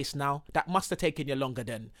whole place now, that must have taken you longer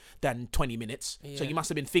than 20 minutes. So Yeah. you must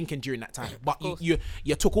have been thinking during that time. But course. you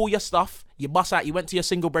took all your stuff, you bust out, you went to your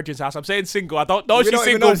single brethren's house. I'm saying single. I don't know We she's don't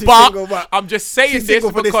even single, know she's but, single, but I'm just saying she's this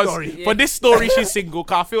single for this because story. for this story she's single.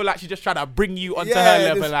 Cause I feel like she's just trying to bring you onto her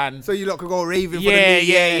level this- and so you lot could go raving for the yeah. new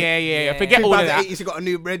year. Yeah. Forget all of that. 2080, she got a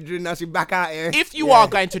new brethren, now she back out here. If you Yeah. are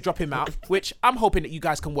going to drop him out, which I'm hoping that you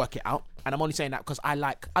guys can work it out, and I'm only saying that because I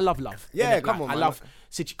love love. Yeah, innit? come Like, on, I man. love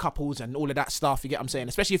situ couples and all of that stuff. You get what I'm saying?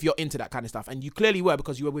 Especially if you're into that kind of stuff, and you clearly were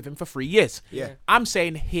because you were with him for 3 years. Yeah. I'm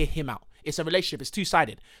saying hear him out. It's a relationship. It's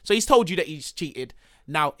two-sided. So he's told you that he's cheated.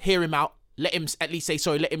 Now hear him out. Let him at least say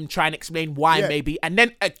sorry. Let him try and explain why, Yeah. maybe, and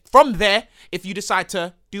then from there, if you decide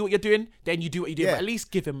to do what you're doing, then you do what you're doing. Yeah. But at least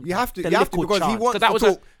give him. You have to, the you have to, little because he chance. wants that to was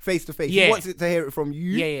talk face to face. Yeah. He wants it to hear it from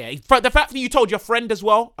you. Yeah. The fact that you told your friend as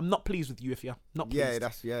well, I'm not pleased with you if you're not pleased. Yeah,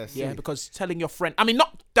 that's Yeah, silly. because telling your friend, I mean,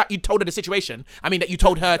 not that you told her the situation, I mean that you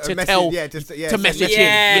told her to message, tell, yeah, just- yeah, to send message message. him.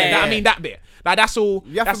 Yeah. I mean that bit. Like that's all.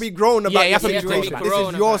 You have that's- to be grown about yeah, you your have to be situation. grown about This it. is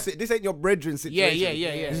grown your about it. this ain't your brethren situation.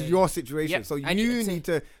 Yeah. This is your situation. Yep. So And you you- need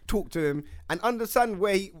to talk to him and understand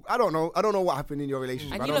where he, I don't know what happened in your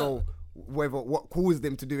relationship. And I you don't know- know what caused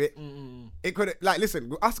them to do it. It could like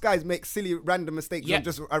listen, us guys make silly random mistakes Yep. on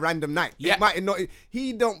just a random night. Yep. It might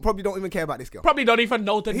not probably don't even care about this girl. Probably don't even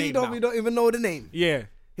know the He name don't, now. don't even know the name. Yeah.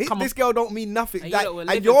 Come This on. girl don't mean nothing. And you Like, lot were and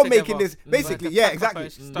living you're together. making this Mm. basically, Like, yeah, the exactly.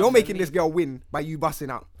 fuck stuff You're and making me. this girl win by you busting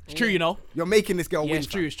out. It's true, you know. You're making this girl Yeah, win. it's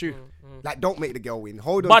true. fam. It's true. Like, don't make the girl win.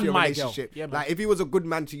 Hold on Bun to your my relationship. girl. Yeah, man. Like, if he was a good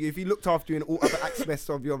man to you, if he looked after you in all other aspects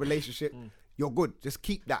of your relationship, you're good. Just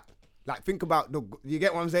keep that. Like, think about you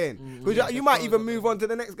get what I'm saying? Because you might even move on to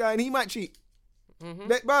the next guy and he might cheat.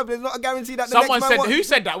 Bruv, there's not a guarantee that the Someone next man said, wants- who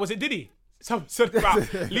said that? Was it Diddy? Someone said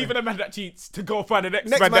about leaving a man that cheats to go find the next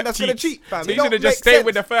Next man man that that's gonna cheats. cheat, fam. So It you should don't have just make stayed sense.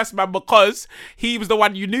 with the first man because he was the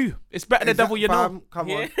one you knew. It's better the devil you know. Fam, come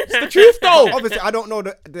on. It's the truth though. Obviously, I don't know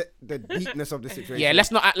the deepness of the situation. Yeah, let's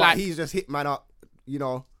not act but like- he's just hit man up. You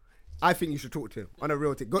know, I think you should talk to him on a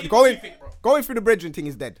real thing. do you Going think, bro? going through the brethren thing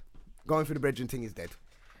is dead. Going through the brethren thing is dead.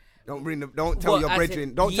 Don't tell Well, your as brethren.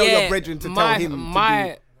 in- Don't tell your yeah, brethren to my- tell him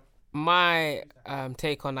My to my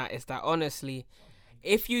take on that is that honestly,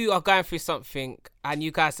 if you are going through something and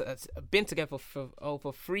you guys have been together for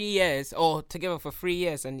over 3 years or together for 3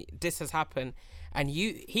 years and this has happened and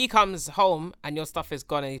he comes home and your stuff is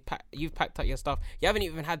gone and you've packed up your stuff, you haven't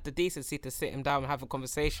even had the decency to sit him down and have a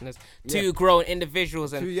conversation as two grown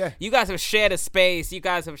individuals and yeah. you guys have shared a space, you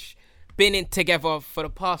guys have been in together for the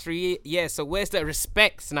past 3 years. So where's the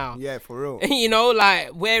respect now? Yeah, for real. You know, like,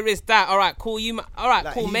 where is that? All right, cool. All right,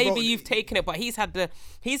 Like, cool. he's Maybe got- you've taken it, but he's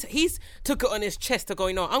took it on his chest to go.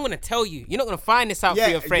 You know, I'm gonna tell you. You're not gonna find this out through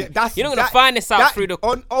your friend. You're not gonna find this out through the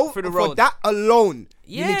for road. that alone.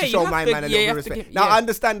 You need Yeah, to you show have my to- man a yeah, you little have bit to of respect. give- Now yeah. I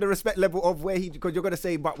understand the respect level of where because you're gonna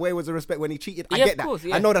say, but where was the respect when he cheated? I Yeah, get of that. course,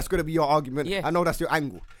 yeah. I know that's gonna be your argument. Yeah. I know that's your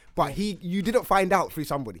angle. But you didn't find out through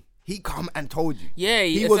somebody. He come and told you. Yeah,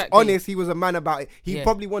 he was exactly. honest. He was a man about it. He Yeah.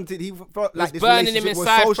 probably wanted. He felt like this burning him relationship was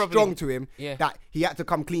inside, so probably. strong to him Yeah. that he had to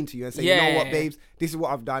come clean to you and say, Yeah. you know what, babes, this is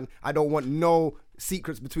what I've done. I don't want no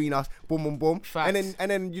secrets between us. Boom, boom, boom. Facts.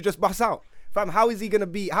 And then you just bust out. Fam, how is he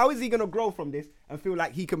gonna grow from this and feel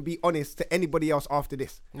like he can be honest to anybody else after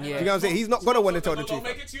this? Yeah. Do you know what I'm saying? He's not gonna want to tell the Don't truth.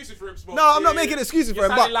 make excuses for him, Smoke. No, I'm not making excuses for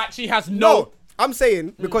him, but like she has no, I'm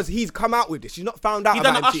saying because he's come out with this. She's not found out He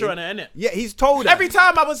about done him an Usher cheating. on her, innit? Yeah, he's told her. Every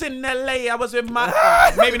time I was in LA, I was with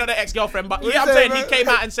my maybe not the ex-girlfriend, but What yeah, you I'm saying, saying he man? came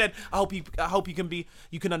out and said, I hope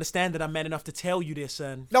you can understand that I'm man enough to tell you this,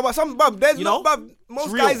 and No, but there's You not, know? bruv, most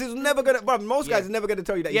It's real. guys is never gonna, guys Yeah. is never gonna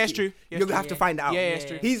tell you that. Yeah, you it's cheated. true. Yeah, You're it's gonna have true. to find out. Yeah, it's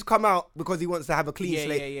true. He's come out because he wants to have a clean Yeah,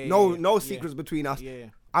 slate. yeah, yeah, no, yeah, no yeah. secrets between us. Yeah, yeah.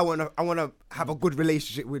 I wanna have a good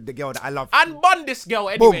relationship with the girl that I love. And bun this girl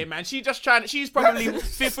anyway, Boom. man. She's probably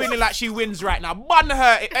feeling like she wins right now. Bun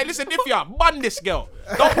her. Hey, listen, if you bun this girl,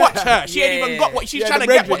 don't watch her. She ain't even got what she's Yeah, trying the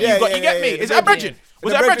to get. What brethren. you got? Yeah, You get yeah, me? yeah, Is the it a brethren. brethren?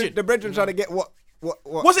 Was it a brethren? The brethren trying to get what?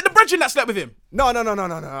 Was it the brethren that slept with him? No. I No, don't no,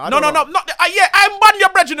 know. not. Yeah, I bun your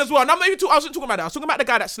brethren as well. And I wasn't talking about that. I was talking about the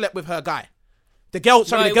guy that slept with her guy. The girl,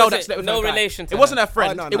 sorry, No, the it girl wasn't- that slept with no her guy. relation to It wasn't her. her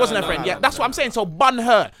friend. Oh, no, It wasn't no, her friend. no, Yeah, no, that's no, what I'm saying. So bun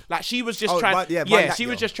her. Like she was just trying. bun Yeah, that she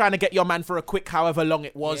was girl. just trying to get your man for a quick, however long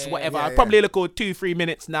it was, Yeah, whatever. yeah, yeah. Probably a little 2-3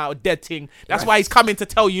 minutes now, dead thing. That's why he's coming to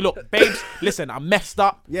tell you, look, babes, listen, I messed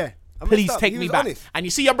up. Yeah. I messed Please up. take He me was back. honest. And you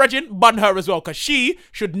see your brethren, bun her as well, because she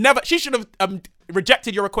should have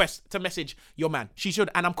rejected your request to message your man. She should,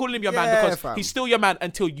 and I'm calling him your man Yeah, because fam. he's still your man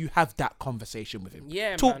until you have that conversation with him.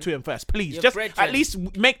 Yeah, talk man. to him first, please. Your Just brethren. at least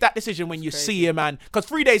make that decision when you see him, man. Because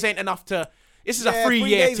 3 days ain't enough to. This is a Yeah,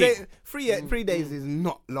 3-year days thing. ain't- 3 days is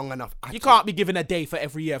not long enough. at You all. can't be given a day for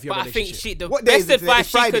every year of your But I relationship. think the What day is best it today? advice It's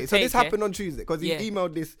she Friday. could So take. this happened on Tuesday because he Yeah.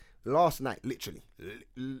 emailed this last night, literally,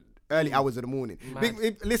 early hours of the morning.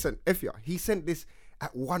 Listen, Ifya, he sent this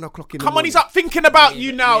at 1 o'clock in the Come on, morning. he's up thinking about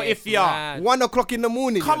you now, Yeah, if you're. mad. 1 o'clock in the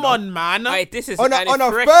morning. Come you know? on, man. Wait, this is On a and it's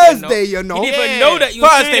fresh, Thursday, you know. You didn't Yeah. even know that you were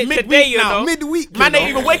Thursday, doing it midweek today, you now. know. Midweek. Man you ain't know?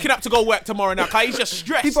 even waking up to go work tomorrow now, cause he's just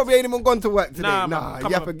stressed. He probably ain't even gone to work today. Nah, man, Nah,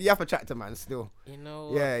 come you on. have to chat to man still. You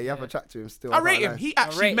know. Yeah, you have to chat to him still. I rate can't him. lie. He I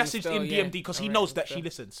actually rate him messaged still, in yeah. DMD because I he rate knows him that she still.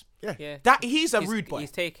 listens. Yeah. That he's a rude boy. He's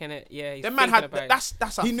taking it. Yeah. He's That man thinking had about it.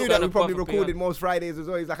 that's a He knew full- that we gonna probably bother recorded beyond. most Fridays as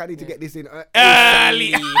well. He's like, I need to get this in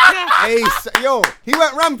early. Hey, yo, he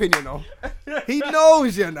went ramping, you know. He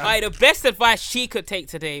knows, you know. Alright, the best advice she could take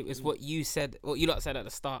today is what you said, what you lot said at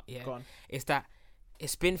the start. Yeah, Go on. is that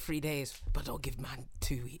it's been 3 days, but don't give man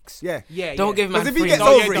 2 weeks. Yeah. Yeah, Don't yeah. give man 'Cause if 3 he gets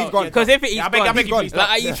months. over it, yeah, he's gone. Because if it, he's Yeah, I beg gone, you, please like, don't.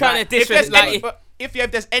 are you trying to If there's disrespect? any, Like,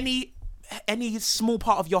 if there's any small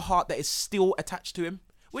part of your heart that is still attached to him,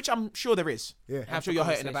 which I'm sure there is. Yeah. I'm sure you're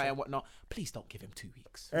hurting about it and whatnot. Please don't give him 2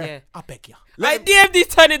 weeks. yeah. I beg you. Like DMD's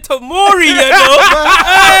turning into Maury, you know.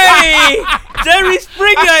 Hey, Jerry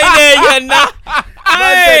Springer in there, you know.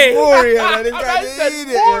 Hey, Warrior, this I guy's said an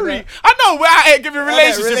idiot, Maury. you know. I know we're out here giving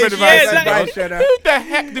relationship relationship advice. advice, bro. you know. Who the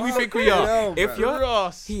heck do we think we are? know, If bro. you're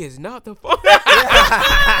Ross. he is not the.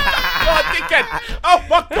 God, dickhead. Oh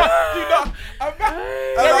my God, you know.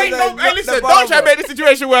 There ain't no. the- Hey, listen, the don't try to barber. make the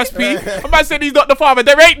situation worse, P. A man said he's not the father.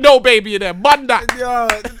 There ain't no baby in there. Bun that. Yo,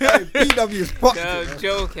 PW is fucked. I'm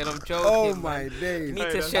joking. I'm joking. Oh man. my days. You need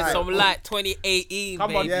to Hey, shed that's some right. light. 2018.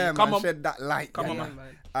 Come on. baby. Yeah, Come man, on. shed that light. Come yeah, on, man. man.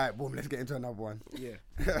 All right, boom, let's get into another one. Yeah.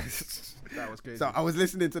 That was crazy. So I was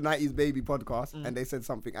listening to 90s Baby podcast and they said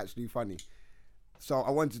something actually funny. So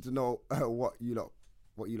I wanted to know what you lot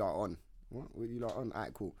on. What you lot on?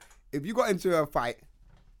 Alright, cool. If you got into a fight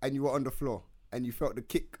and you were on the floor and you felt the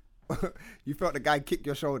kick, you felt the guy kick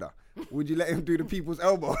your shoulder, would you let him do the people's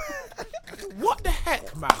elbow? What the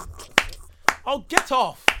heck, man? Oh, get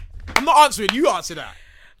off. I'm not answering. You answer that.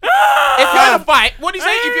 If you're in a fight, what do you say?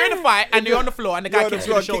 If you're in a fight and you're on the floor and the guy You're on the kicks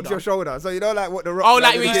you in floor, the kicks shoulder. your shoulder. So you know like what the Rock. Oh,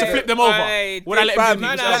 like we the used to video- flip them over. Hey, Would I let him fam, do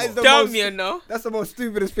Man, the that I'm is the dumb, most- you know. That's the most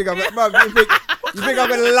stupidest thing I've ever. Man, you think I'm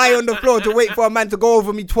gonna lie on the floor to wait for a man to go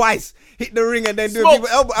over me twice, hit the ring, and then do a Smoke, people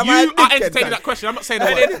elbow? Am you I a are dickhead, entertaining cuz? that question. I'm not saying a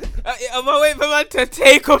And word. then, am I waiting for man to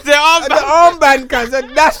take off the arm? The armband, cuz,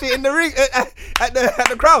 and dash it in the ring at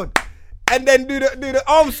the crowd, and then do the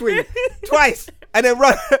arm swing twice, and then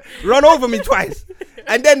run over me twice,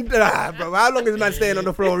 and then bro, how long is man staying on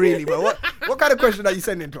the floor really, bro? What kind of question are you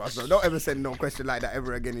sending to us, bro? Don't ever send no question like that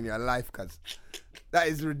ever again in your life, cuz. That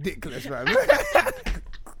is ridiculous, man.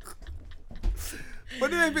 But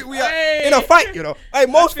do you think we are in a fight, you know? Hey,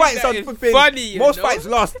 most fights are flipping. funny, Most know? fights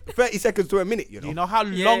last 30 seconds to a minute, you know? You know how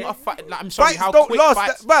long a fight? Like, I'm sorry, Fights how don't quick last,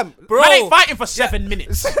 fights. fam. Bro. Man ain't fighting for 7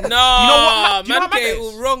 minutes. No, You know what, do you know man, what, man, get it is?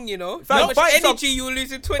 all wrong, you know. Fam, How much fights are- energy you will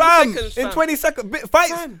lose in 20 Fam, seconds, in fam. 20 seconds,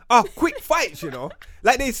 fights Fam. are quick fights, you know?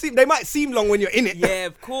 Like they might seem long when you're in it. Yeah,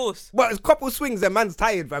 of course. But a couple swings and man's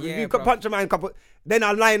tired, fam. If Yeah, you can bro. punch a man then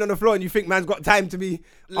I'm lying on the floor and you think man's got time to be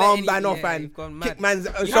Letting armband it- off yeah, and you've gone kick mad. man's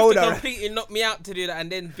You have to shoulder. completely knock me out to do that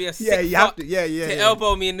and then be a sick Yeah, you have fuck to. Yeah. to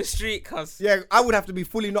elbow me in the street, cuz. Yeah, I would have to be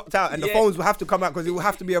fully knocked out, and the Yeah. phones will have to come out because it will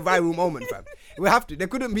have to be a viral moment, fam. It will have to. There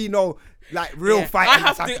couldn't be no like real Yeah. fight. I and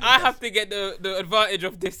have that's to. happening, I fam. have to get the advantage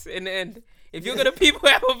of this in the end. If you're gonna people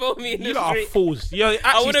elbow me in You the lot are street, fools. You're I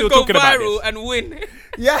actually want still to go talking about viral this. and win.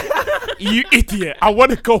 Yeah, You idiot. I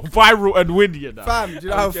want to go viral and win, you know. fam. Do you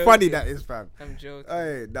know I'm how joking. funny that is, fam? I'm joking.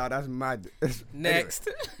 Hey, nah, that's mad. Next.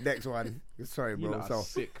 Anyway, next one. Sorry, You bro. lot So, are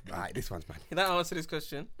sick, man. alright, this one's mad. Can I answer this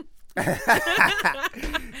question?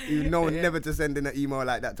 You know never to send in an email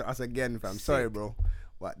like that to us again, fam. Sorry, bro.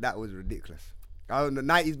 But that was ridiculous. Oh, the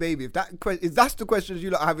 90s baby. If that's the questions you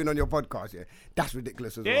lot are having on your podcast, yeah, that's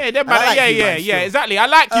ridiculous as well. Yeah, them And I man. like Yeah, you, yeah, man, yeah. still. Exactly. I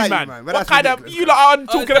like I you, like you, man. man, but What that's kind of ridiculous, you man. lot are is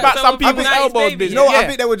talking that about some someone from people's 90s elbow baby? business? No, yeah. I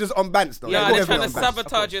think they were just on bants though. Yeah, They they're were trying to definitely on bants.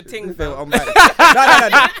 sabotage your thing, They were fam. on bants.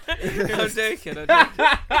 No. I'm joking.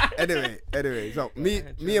 I'm joking. Anyway, so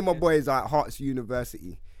me and my boys are at Hearts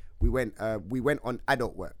University. We went on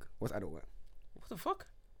adult work. What's adult work? What the fuck?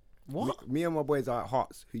 What? Me and my boys are at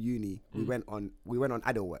Hearts Uni. We went on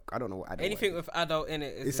adult work. I don't know what adult Anything work with adult in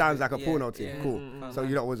it. it sounds like a porno thing. yeah. Cool. So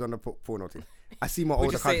you lot was on the porno thing. I see my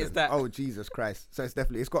older you say it's cousin. that? Oh Jesus Christ! So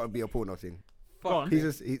it's got to be a porno thing. Go on.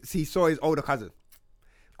 He saw his older cousin.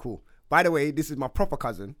 Cool. By the way, this is my proper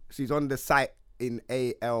cousin. She's on the site in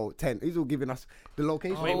AL10. He's all giving us the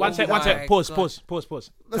location. Wait, Oh one sec. my Pause. God.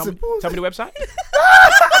 Listen, Tell me the website.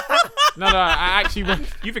 No, I actually want.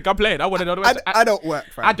 You think I'm playing? I want to know the website. Adult work,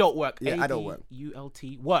 fam. Adult work. Yeah, adult work.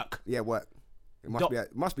 ADULT work. Yeah, work. It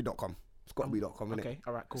must be .com. It's got to be .com, innit? Okay.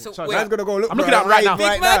 All right. Cool. So So, wait, Man's gonna go look. I'm for looking it at it right now.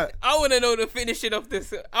 Big man, I want to know the finishing of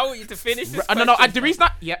this. I want you to finish this. no. The question, reason.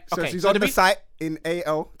 Yeah. So Okay. she's so on the the reason- site in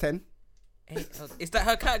AL10. fam. Is that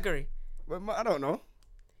her category? Well, I don't know.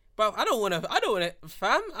 Bro, I don't want to,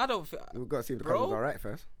 fam. I don't. We've got to see if the Bro. cousin's all right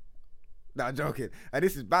first. No, I'm joking. And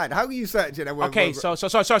this is bad. How are you searching? And Okay. So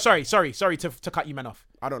sorry to cut you man off.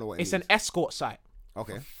 I don't know what it It's an means. escort site.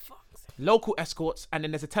 Okay. Local escorts, and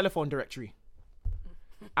then there's a telephone directory.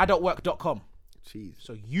 Adultwork.com. Jeez.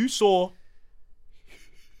 So you saw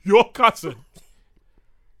your cousin.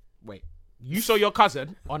 Wait. You saw your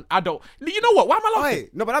cousin on adult. You know what? Why am I laughing?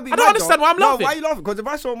 Wait, no, but that'd be I don't mad, understand though. why I'm no, laughing. why are you laughing? Because if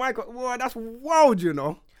I saw Michael, well, that's wild, you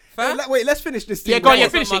know. Fam? Wait, let's finish this. Yeah, thing. go on, yeah,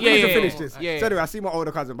 Let's finish it. Yeah, finish yeah, this. yeah. So anyway, I see my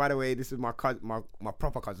older cousin. By the way, this is my cousin, my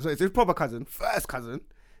proper cousin. So it's his proper cousin, first cousin.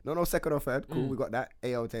 No second or third. Cool, we got that.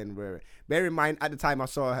 AL10. Bear in mind, at the time I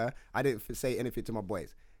saw her, I didn't say anything to my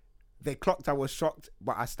boys. They clocked. I was shocked,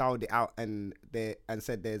 but I styled it out and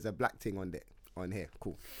said there's a black thing on here.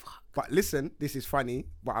 Cool. But listen, this is funny,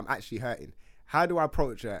 but I'm actually hurting. How do I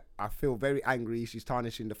approach her? I feel very angry. She's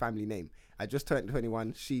tarnishing the family name. I just turned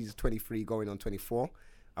 21. She's 23, going on 24.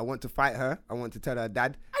 I want to fight her. I want to tell her,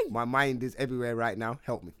 Dad, my mind is everywhere right now.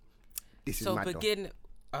 Help me. This is So mad, though. begin.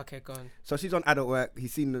 Okay, go on. So she's on adult work.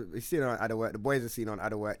 He's seen her on adult work. The boys have seen her on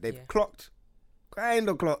adult work. They've kind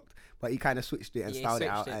of clocked, but he kind of switched it and Yeah, he styled it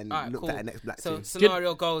switched out it. and Alright, looked cool. at the next black So thing.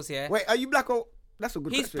 scenario goes, yeah. Wait, are you black or? That's a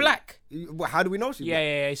good He's question. black. How do we know she's Yeah, black?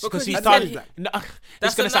 yeah, yeah. Because Because he's he started. said No, That's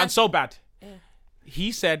it's gonna a sound nice- so bad.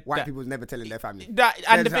 He said White that, people's never telling their family. that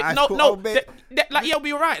and the They're thing, just like, no, "Oh, babe." like you'll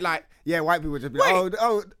be alright. Like Yeah, white people just be Wait. like,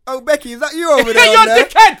 oh, Becky, is that you over there? you're on a there?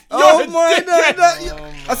 dickhead. Oh You're a my dickhead.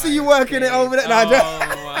 God, I see you working it over there. Nah,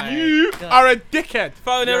 You are a dickhead.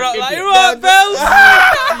 Phone her You're up an like, idiot. you want bells?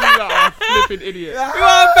 You are a flipping idiot. You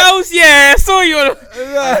want bells? Yeah, I saw you.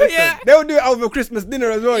 Yeah. They'll do it over Christmas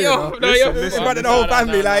dinner as well. Yo, you know? no, yo, In front of the whole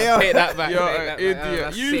family, like yo. Take that back. You're take an that back. idiot.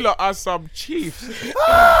 That's You sick. lot are some chiefs.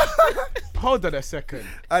 Hold on a second.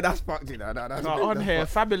 That's fucked, you know. That's On here,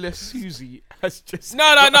 Fabulous Susie has just.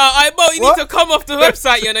 No. Bo, you What? need to come off the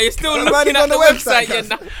website, you know. You're still Man, looking he's at on the the website, website, you guys.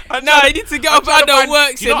 know. No, you need to get I'm up trying to adult find-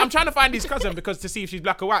 works. You know, and- I'm trying to find his cousin because to see if she's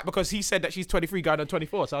black or white because he said that she's 23 going on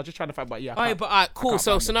 24. So I was just trying to find, but yeah. I Alright, can't- but alright, cool. can't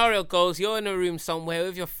So find it. scenario goes, you're in a room somewhere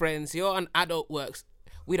with your friends. You're on adult works.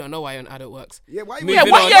 We don't know why you're on adult works. Yeah, why? Moving Yeah,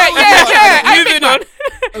 what? on. Yeah. Hey, Moving big on.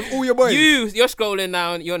 man. Of all your boys. You're scrolling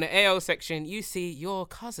down. You're in the AL section. You see your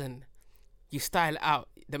cousin. You style it out.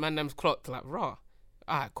 The man them's clocked like raw.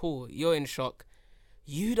 Alright, cool. You're in shock.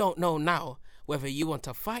 You don't know now whether you want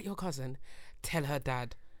to fight your cousin, tell her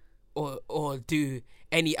dad, or do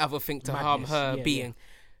any other thing to harm Madness. her Yeah, being.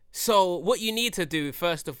 So what you need to do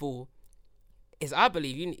first of all is, I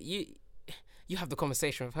believe you have the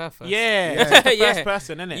conversation with her first. Yeah, it's the Yeah. first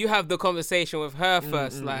person, innit? You have the conversation with her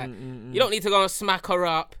first. You don't need to go and smack her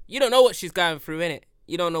up. You don't know what she's going through, innit?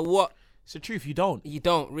 You don't know what. It's the truth. You don't. You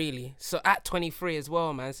don't really. So at 23 as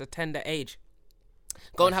well, man, it's a tender age.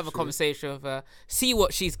 Go and have a conversation with her. See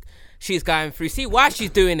what she's going through. See why she's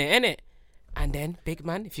doing it, innit? And then, big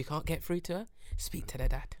man, if you can't get through to her, speak to the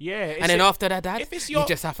dad. Yeah. And then after that, dad, if it's you your-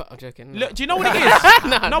 just have to... I'm joking. Look, do you know what it is?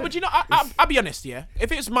 No. No, but you know, I'll be honest, yeah.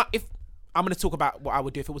 If I'm gonna talk about what I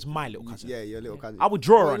would do if it was my little cousin. Yeah, your little cousin. I would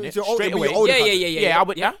draw Well, on it it's your old- straight it'll be away. your older Yeah, cousin. yeah. I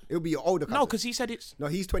would. Yeah. It'll be your older cousin. No, because he said it's. No,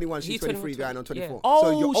 he's 21, she's He's 23, 21, going on 24. yeah.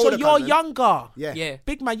 Oh, your so older you're cousin- younger. Yeah. Yeah.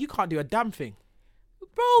 Big man, you can't do a damn thing.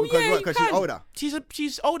 Bro, Because yeah, what? you Because she's can. older.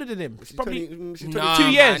 She's older than him. She's Probably 20, she's Nah,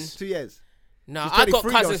 22 years. man. 2 years. No, She's I've got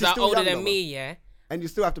 23 though, cousins she's that are still older young than though. me, yeah. And you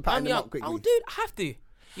still have to I'm pattern them young. up quickly. Oh, dude, I have to.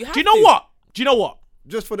 You have Do you know to. what? Do you know what?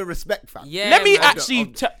 Just for the respect factor. Yeah, Let me man. actually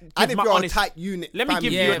And give if my you're honest. a tight unit Let me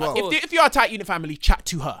give family you. as well. course. If you're a tight unit family, chat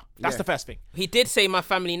to her. That's Yeah. the first thing. He did say my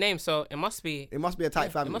family name, so it must be. It must be a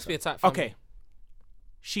tight family. It must be a fam. tight family. Okay.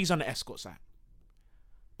 She's on the escort side.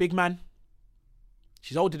 Big man.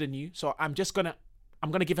 She's older than you, so I'm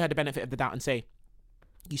gonna give her the benefit of the doubt and say,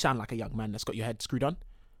 you sound like a young man that's got your head screwed on.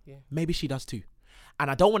 Yeah. Maybe she does too. And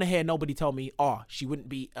I don't want to hear nobody tell me, oh, she wouldn't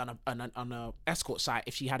be on a escort site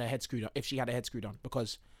if she had her head screwed on,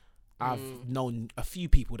 because I've known a few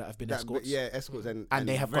people that have been escorts. Yeah, escorts and And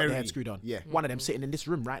they have got very- their head screwed on. Yeah. One of them sitting in this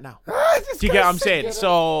room right now. This Do you get guy's what I'm sick, saying? you know?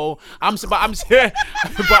 So I'm do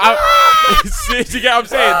you get what I'm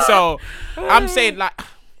saying? So I'm saying, like,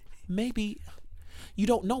 maybe you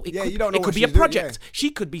don't know. Yeah, you don't know It what could be a she's doing, project. yeah. She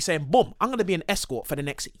could be saying, boom, I'm gonna be an escort for the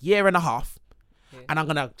next year and a half, and I'm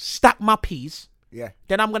gonna stack my peas. Yeah.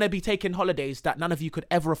 Then I'm gonna be taking holidays that none of you could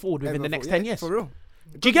ever afford within the next 10 years. For real.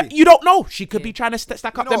 Do you get? You don't know. She could be trying to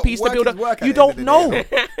stack up know them what? pieces to Work build is a. work at You the end don't of know. the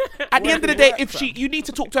day. At the end of the Work day, is work, you need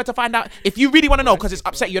to talk to her to find out if you really want to know, because it's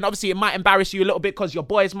upset you, and obviously it might embarrass you a little bit because your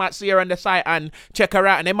boys might see her on the site and check her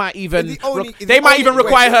out, and they might even Is the only-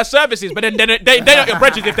 require wait. her services. But then they're not your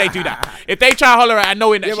bridges if they do that. If they try to holler at her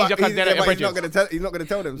knowing that Yeah, she's your but cousin, they're not your he's not bridges. gonna tell. He's not gonna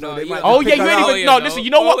tell them. So No, they yeah. might. Oh just yeah, pick you her ain't out. even. No, listen. You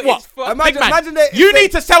know what? it's fucked. Big man, Imagine that- you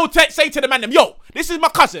need to say to the man, them, yo, this is my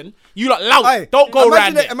cousin. You lot loud. Aye, Don't go imagine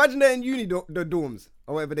around that- it. Imagine they're in uni the dorms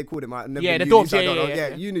or whatever they call them. I've never Yeah, been the uni, dorms, so I yeah, don't know. yeah,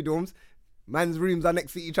 yeah. Uni dorms. Man's rooms are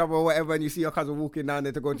next to each other or whatever, and you see your cousin walking down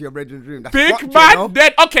there to go into your brethren's room. That's Big fucked, you man, know?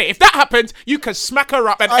 then okay, if that happens, you can smack her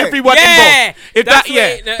up and Aye. everyone Yeah, involved. If that's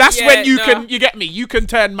that's when- when you yeah, can, no. you get me, you can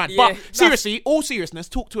turn mad. Yeah. But seriously, all seriousness,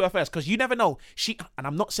 talk to her first, because you never know. And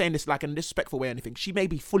I'm not saying this like in a disrespectful way or anything. She may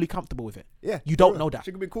be fully comfortable with it. Yeah, you for don't real. know that.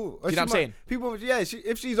 She could be cool. You know what I'm saying? People, yeah.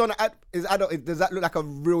 If she's on is adult, does that look like a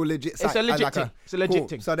real legit site? It's a legit Like thing. It's a legit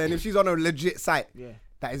thing. So then, if she's on a legit site, Yeah.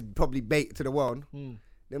 that is probably bait to the world.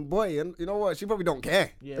 Then boy, you know what? She probably don't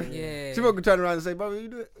care. Yeah. Yeah. She probably turn around and say, "Brother, you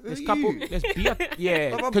do it." There's You. couple, there's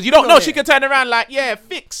yeah, But because you don't know. on She it. can turn around like, yeah,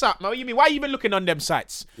 fix up, man. What you mean? Why are you even looking on them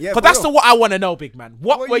sites? Yeah, Because for that's real. what I want to know, big man.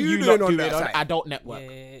 What were you lot doing on doing that on site? Adult Network?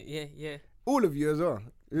 Yeah. All of you as well.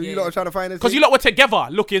 You Yeah. lot are trying to find this. Because you lot were together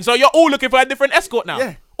looking, so you're all looking for a different escort now.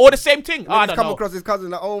 Yeah. Or the same thing. I He's don't come know. across his cousin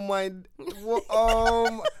like, oh my, what,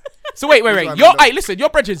 So wait. That's what I Your mean, hey, listen, your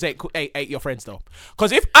brethren ain't your friends though.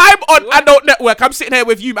 Because if I'm on Adult Network, I'm sitting here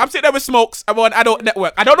with you. I'm sitting there with Smokes. I'm on Adult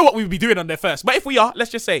Network. I don't know what we would be doing on there first, but if we are,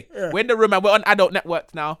 let's just say we're in the room and we're on Adult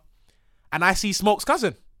Network now, and I see Smokes'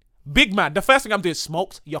 cousin. Big man, the first thing I'm doing is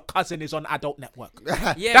Smokes, your cousin is on Adult Network.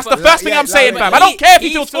 Yeah, That's the but- first thing yeah, I'm saying, like- fam. but I don't care if he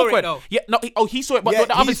he feels saw it, awkward. though. Yeah, no, he saw it, but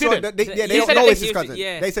the others he saw didn't. they He don't said know that it's he his was- cousin.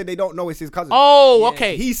 yeah. They said they don't know it's his cousin. Oh, Yeah.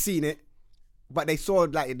 okay. He's seen it, but they saw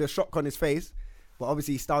like the shock on his face. But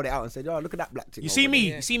obviously he styled it out and said, "Yo, look at that black thing." You over see there." me,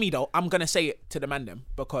 Yeah. you see me though. I'm gonna say it to the man them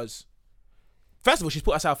because, first of all, she's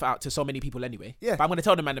put herself out to so many people anyway. Yeah. But I'm gonna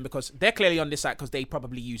tell the man them because they're clearly on this side because they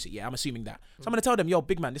probably use it. Yeah, I'm assuming that. So I'm gonna tell them, yo,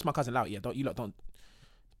 big man, this is my cousin Lout. Yeah,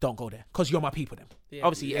 don't go there because you're my people. Then Yeah.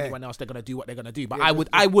 obviously Yeah. anyone else they're gonna do what they're gonna do. But Yeah, I would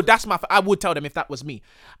I would tell them if that was me,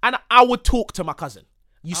 and I would talk to my cousin.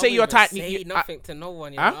 You say you're tight. Say nothing to no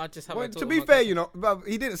one. Huh? I'll just have Well, a talk to with be my fair, cousin. you know, but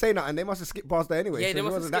he didn't say nothing. They must have skipped past her anyway. Yeah, so they it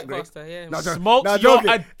must have wasn't that skipped great. past her, yeah. No, joke- Smokes, no, you're joking.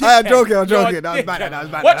 a I'm dickhead. joking. You're a That was bad. dickhead. That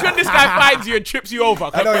was bad. Watch when this guy finds you and trips you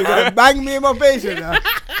over. I know you're gonna bang me in my face, you know.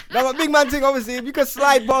 No, but big man thing, obviously, if you could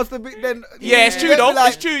slide past the big, then Yeah, it's true they'd be though.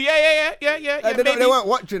 like- It's true. Yeah. They Maybe. weren't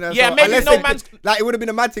watching her. Yeah, so maybe unless no they man's- like it would have been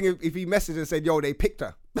a mad thing if he messaged and said, "Yo, they picked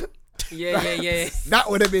her." Yeah. That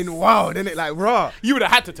would have been wild, innit? Like, raw. You would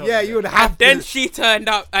have had to tell Yeah, them. you would have. Then she turned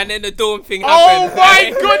up, and then the Dawn thing Oh happened.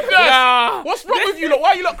 my goodness! Nah. What's wrong with you lot? Why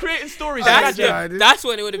are you lot creating stories? That's, Yeah, I did. that's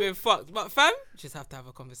when it would have been fucked. But fam, just have to have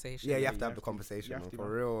a conversation. Yeah, you have to have the conversation, You have man, to, for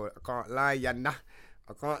man. real. I can't lie, yeah, nah.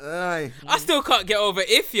 I can't lie. I still can't get over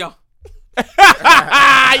Ifya.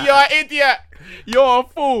 You're an idiot. You're a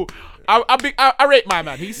fool. I rate my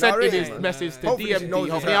man. He sent in rate his him, man. message to Hopefully she DMD. knows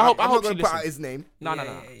Hopefully, her. I hope I'm she not gonna put out listens. his name. No.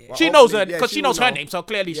 Well, She knows her hopefully- yeah, because she knows her will name, so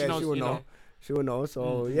clearly she Yeah, knows. she will You know. know. She will know.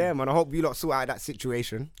 So yeah, man. I hope you lot sort out that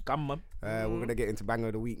situation. Come on. We're gonna get into banger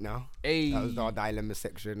of the week now. Hey, That was our dilemma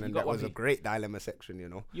section, and got that one, was a P? great dilemma section. You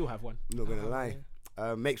know, you'll have one. I'm not gonna lie.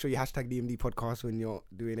 Make sure you hashtag DMD podcast when you're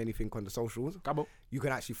doing anything on the socials. Come on. You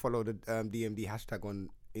can actually follow the DMD hashtag on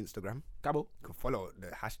Instagram. Come on. You can follow the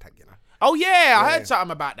hashtag, you know. Oh yeah, I Yeah. heard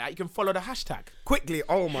something about that. You can follow the hashtag. Quickly,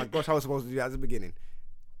 oh my gosh, I was supposed to do that at the beginning.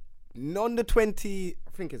 On the 20,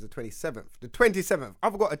 I think it's the 27th. The 27th,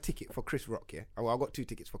 I've got a ticket for Chris Rock, yeah? Oh, I've got 2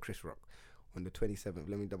 tickets for Chris Rock. On the 27th,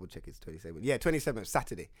 let me double check it's 27th. Yeah, 27th,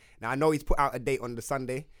 Saturday. Now, I know he's put out a date on the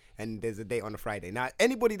Sunday and there's a date on the Friday. Now,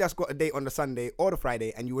 anybody that's got a date on the Sunday or the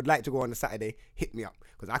Friday and you would like to go on the Saturday, hit me up.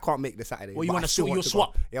 Because I can't make the Saturday. Well, you but wanna I still swap- want you'll to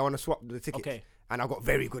swap? go. Yeah, I want to swap the tickets. Okay. And I've got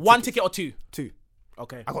very good One tickets. ticket or two? 2.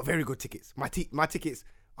 Okay. I got very good tickets. My tickets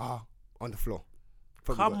are on the floor.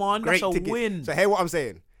 Probably Come got on, great that's a tickets. win. So hear what I'm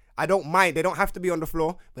saying. I don't mind. They don't have to be on the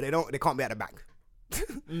floor, but they can't be at the back.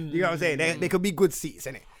 You know what I'm saying? They could be good seats,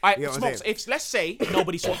 innit? Alright, You know what I'm Smokes, saying? if let's say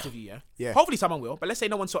nobody swaps with you, yeah? Yeah. Hopefully someone will, but let's say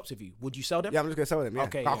no one swaps with you. Would you sell them? Yeah, I'm just gonna sell them. Yeah.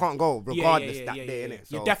 Okay, I yeah. can't go regardless that yeah, day, yeah.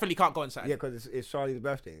 innit? You So- definitely can't go on Saturday. Yeah, because it's Charlene's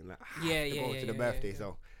birthday. And like, I Yeah, have to yeah, go yeah, to the yeah, birthday, yeah.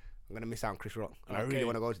 so I'm gonna miss out on Chris Rock, and I Okay. really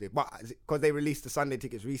want to go today. But because they released the Sunday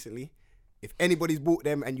tickets recently, if anybody's bought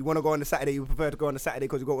them and you want to go on the Saturday, you prefer to go on the Saturday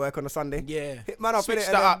because you got work on the Sunday. Yeah. Hit man up, Switch innit?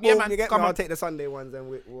 that And then up. Yeah, boom, man, You get come me? I'll on. take the Sunday ones and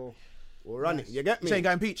we'll run it. You get me? So you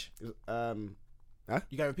going peach?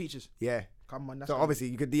 You going peaches? Yeah. Come on, that's So good. obviously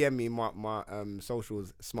you could DM me my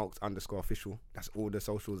socials, smokes_official. That's all the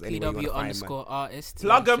socials. Anywhere you wanna find, man. PW_artist.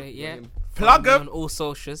 Plug 'em. Yeah. Plug Follow me 'em. on all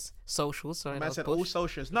socials. Sorry, Man that was said push. all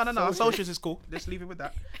socials. No. Socials is cool. Let's leave it with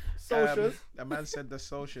that. Socials? The man said the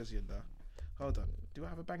socials, you know. Hold on. Do I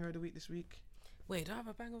have a banger of the week this week? Wait, do I have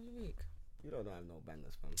a bang of the week? You don't have no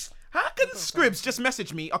bangers, fam. How can Scribs just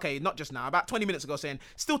message me? Okay, not just now. About 20 minutes ago, saying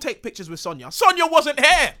still take pictures with Sonia. Sonia wasn't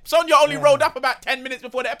here. Sonia only rolled up about 10 minutes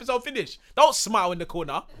before the episode finished. Don't smile in the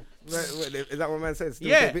corner. Wait, is that what man said? Still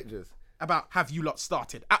Yeah. take pictures. About have you lot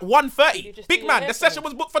started at 1:30? You just Big do man, your the hair session first.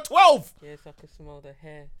 was booked for 12. Yeah, so I can smell the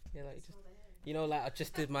hair. Yeah, like just, I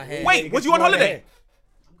just did my hair. Wait, was you on smell the holiday?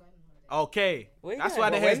 Okay, Where you that's going? why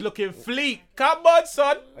the But hair's when? looking fleek. Come on,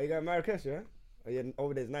 son. Are you going to Marrakesh, yeah? Are you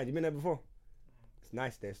over there? It's nice. You been there before? It's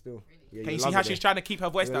nice there still. Yeah, Can you you'll see love how it she's there. trying to keep her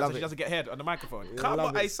voice You'll down so love she it. doesn't get heard on the microphone? You'll Come love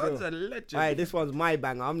on, it hey, son's still. a legend. Aye, this one's my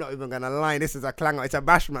banger. I'm not even gonna lie. This is a clanger. It's a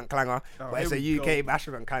Bashment clanger, but it's here a we UK go.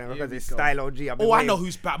 Bashment clanger Here because we it's go. Style OG. I've been Oh, I waiting- know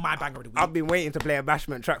who's my banger of the week. I've been waiting to play a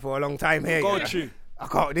Bashment track for a long time here. Go you know. true. I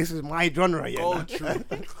can't. This is my genre, you Go know. true.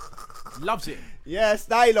 Loves it. Yeah,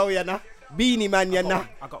 Stylo, you know. Beanie Man, you know.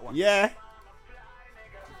 I got one. Yeah.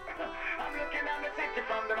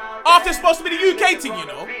 After it's supposed to be the UK thing, you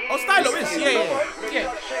know. Oh, Stylo is. Yeah.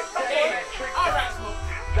 Alright, Smoke.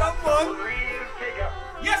 Come on.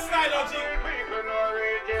 Yes, Stylo G.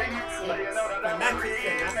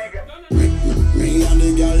 Me and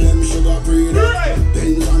the girl them sugar free that.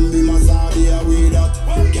 Benz and be Masadi away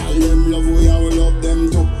that. Girl them love we all love them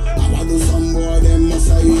too. I want do some boy them must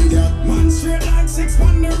say that. Man straight like 6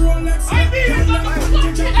 on the Rolex.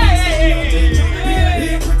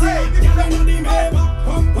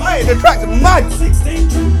 Hey, the track's mad. 16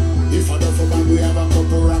 trim. If I don't fuck we have a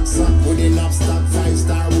couple racks up. Put in up stock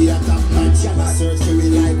 5-star we are top notch. Yeah, search for me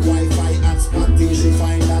like Wi-Fi hotspot till she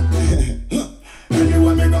find that.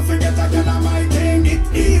 Anyway, me go forget a girl on my thing.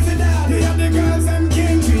 It easy that we have the girls them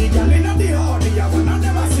king. 3 girl in the audio, I wanna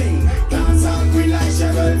never sing. Dance on queen like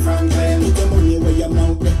Cheryl Franklin. Put the money where your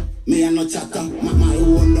mouth there. Me and no chatter. My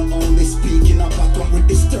own no only speaking up at what with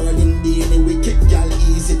the sterling daily. We kick girl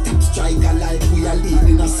easy top striker like we are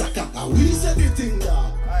leading a soccer. And we said the thing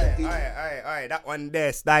dog. Aye. That one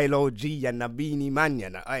there, Stylo G and the Beanie Man, you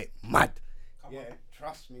know. Aye, mad. Yeah,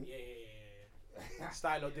 trust me.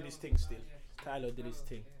 Stylo did his thing still. Stylo did his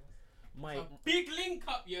thing. My Big link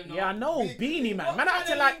up, you know. yeah, I know, Beanie Man. Man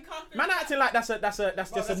acting like that's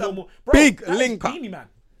just a normal bro, big that is link up. Beanie Man,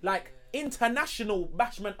 like international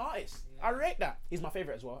Bashment artist. I rate that. He's my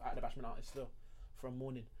favorite as well. Out of the Bashment artists still from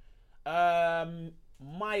Morning.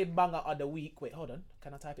 My banger of the week. Wait, hold on.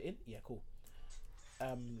 Can I type it in? Yeah, cool.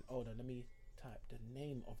 Hold on. Let me type the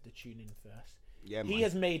name of the tune in first. Yeah, he man.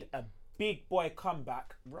 has made a big boy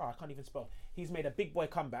comeback. Bro, I can't even spell. He's made a big boy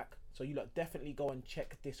comeback. So you lot definitely go and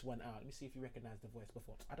check this one out. Let me see if you recognize the voice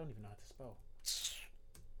before. I don't even know how to spell.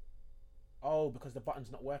 Oh, because the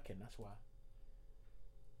button's not working. That's why.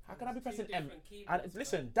 How can I be pressing M? And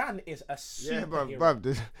listen, Dan is a superhero. Yeah,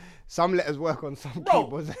 bruv. Some letters work on some Bro,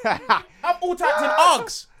 keyboards. I've all typed in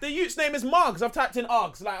ARGS. The youth's name is Margs. I've typed in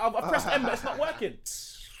ARGS. Like, I've pressed M, but it's not working.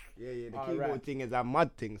 Yeah, the All keyboard right. thing is a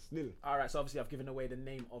mud thing still. Alright, so obviously I've given away the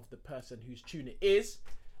name of the person whose tune it is.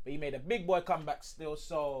 But he made a big boy comeback still,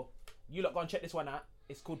 so you lot go and check this one out.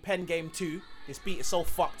 It's called Pen Game 2. This beat is so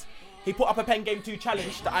fucked. He put up a Pen Game 2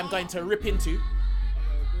 challenge that I'm going to rip into.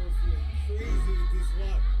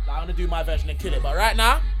 I'm gonna do my version and kill it, but right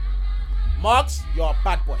now, Marks, you're a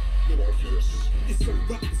bad boy. It's so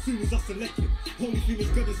rap as soon as I select it. Only thing that's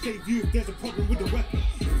gonna save you if there's a problem with the weapon.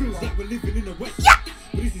 It feels like we're living in the West. Yeah.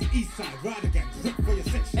 But this is Eastside, Rider Gang, rep for your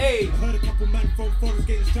section. Hey. I heard a couple man from Forest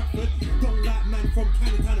Gate and Stratford. Don't like man from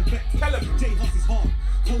Cannon Town and Beck. Tell 'em. J Huss is hard.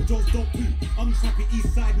 Kojo's don't poo. I'm just happy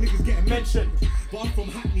Eastside niggas getting Mentioned. But I'm from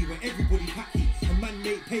Hackney where everybody's happy. And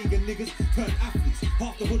man-made pagan niggas turn athletes.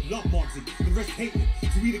 Half the hood love Marksy, the rest hate it.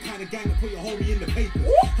 So we the kind of gang that put your homie in the paper.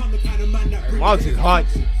 I'm the kind of man that brings Marks is hard.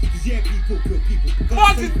 Cause yeah, people kill people.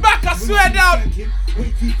 Marks is back, I swear down.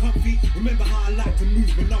 Way too comfy. Remember how I like to move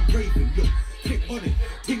when I'm raving. Look, click on it,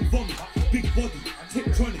 ting vomit, big body,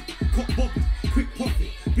 tiptronic, cop bobby, quick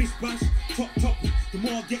profit, bish bash, chop it. The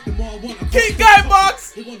more I get, the more I want. Keep going,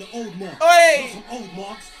 Marks. They want the old marks. Oi. Not some old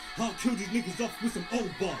marks. I'll kill these niggas off with some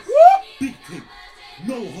old bars. Big thing,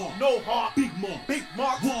 no heart. No heart. Big marks. Big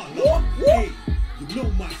marks. Warlock. Hey, you know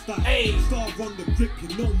my style. Hey. Star on the grip,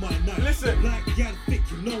 you know my knife. Listen. Black Yan thick,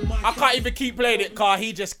 you know my I can't even keep playing it, car.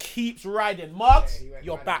 He just keeps riding. Marks,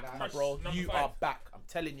 you're back, my bro. You are back. I'm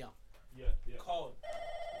telling ya. Yeah. Cold.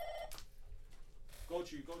 Go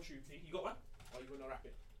to. You got one? Or you gonna rap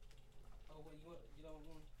it?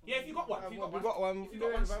 Yeah, if you got one. If you got one, swing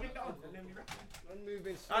that on, and then we rap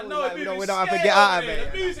it. I know it's we don't have to get out of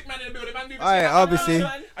it. The music man in the building, man. Moving Alright, scared. obviously.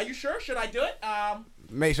 Are you sure? Should I do it?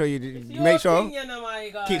 Make sure you do, Your make sure opinion, oh my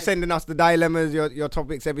God. keep sending us the dilemmas, your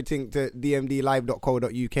topics, everything to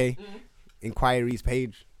dmdlive.co.uk inquiries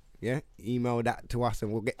page. Yeah, email that to us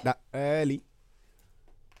and we'll get that early.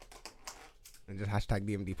 And just hashtag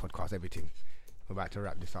DMD podcast everything. We're about to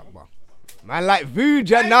wrap this up, but man like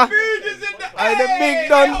Vujanna. Hey, the big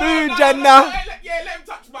Don Vujanna. Yeah, let him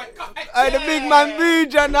touch my cup. Hey, the big man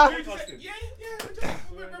Vujanna. Yeah,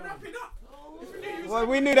 we're wrapping up. Well,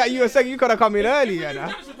 we knew that you were saying you could have come in early, you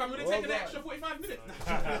know. We're gonna take an extra 45 minutes.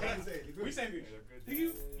 We say Vuj.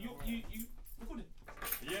 You recording?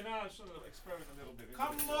 Yeah, no, I'm sort of experiment a little bit.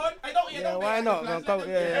 Come on. Don't why bait not? us, No, lads. come- Let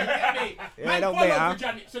them yeah. bait. You get me? Yeah, Man, don't follow bait, huh?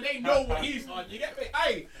 Vujanic so they know what he's on. You get me?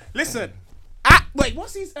 Hey, listen. Wait,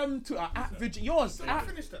 what's his Twitter? Yours.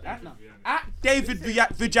 At David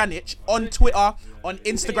Vujanic on Twitter, on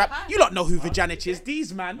Instagram. You don't know who Vujanic is.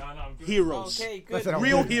 These man, I'm good. heroes. Okay, good.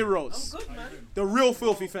 Real heroes. Good, man. The real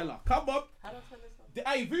filthy fella. Come on.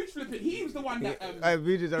 Hey, Vuj flipping. He was the one that.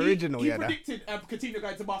 Vuj is original, he yeah. predicted Coutinho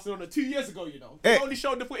going to Barcelona 2 years ago. You know, Eh. he only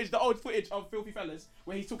showed the old footage of Filthy Fellas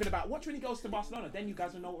where he's talking about watch when he goes to Barcelona. Then you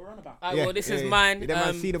guys will know what we're on about. Alright, Yeah, well, this is yeah. mine. Them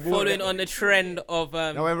man see the ball Following there. on the trend of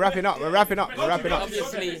No, we're wrapping up.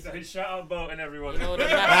 obviously. Shout out Bo and everyone. You know, the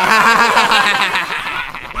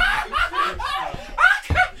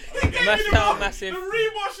massive. The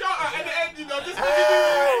Reebok shout out at the end, you know, just because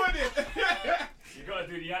you didn't it. You gotta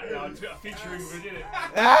do the act now. I'm featuring with it.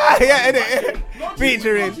 Yeah, innit?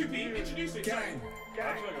 Featuring. Introduce it.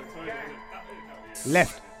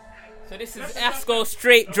 Left. So this is Asco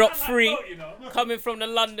Straight Drop 3 coming from the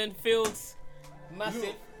London Fields.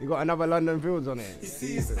 Massive. You got another London Fields on it. You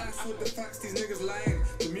see his ass with the facts, these niggas lying.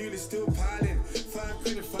 The mule is still piling. 5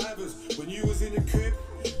 quid and fivers. When you was in your crib,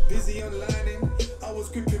 busy onlining. I was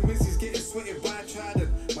gripping misses, getting sweated by Trident.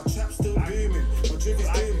 My trap's still booming. My drip is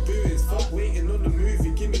doing booings. Fuck waiting on the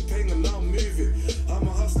movie. Give me pain and I'll move it. I'm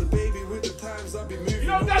a hustler, baby, with the times I'll be moving.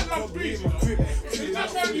 know that's No not problem music. in my crib. It's Chilling not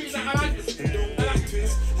out that for the music, I like it. And don't get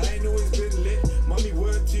twist. I ain't always been lit. Mommy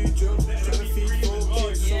word 2 jobs. Trying to feed 4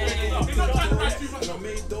 kids. So I ain't It's not trying to rush too and much. I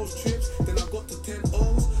made those trips, then I got to 10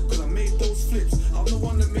 O's, cause I made those flips. I'm the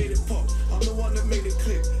one that made it pop, I'm the one that made it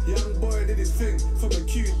click. Young boy did his thing, from a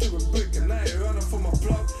queue to a brick. And I ain't running for my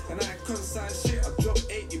block, and I ain't consigned shit. I dropped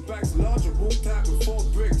 80 bags larger, walked out with 4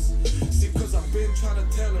 bricks. See, cause I've been trying to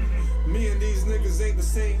tell them, me and these niggas ain't the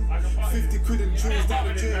same. 50 quid and jewels down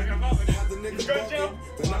the drain. Had the nigga bugging,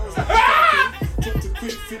 then I was like, fucking. Dropped a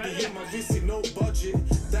quick 50 in my VC, no budget.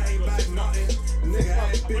 That ain't bad nothing. Nigga, I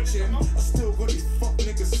ain't bitching. I still got these fuck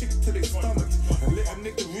niggas sick to their stomachs. And let a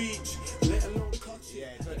nigga reach, let alone touch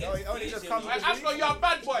it. Only just come. Asco, you're a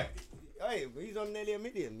bad boy. Hey, he's on nearly 1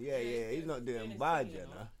 million. Yeah, he's not doing bad, you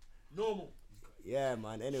know. Normal. Yeah,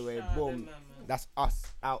 man. Anyway, boom. That's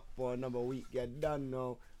us out for another week. You're done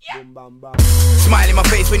now. Boom, bam, bam. Smile in my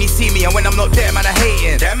face when you see me, and when I'm not there, man, I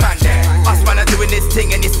hating. Them man there. Us man are doing this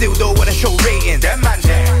thing, and you still don't wanna show rating. Them man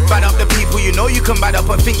there. Bad up the people you know you can bad up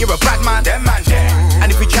and think you're a bad man. Them man there. And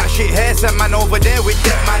if we chat shit here, some man over there with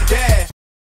them man there.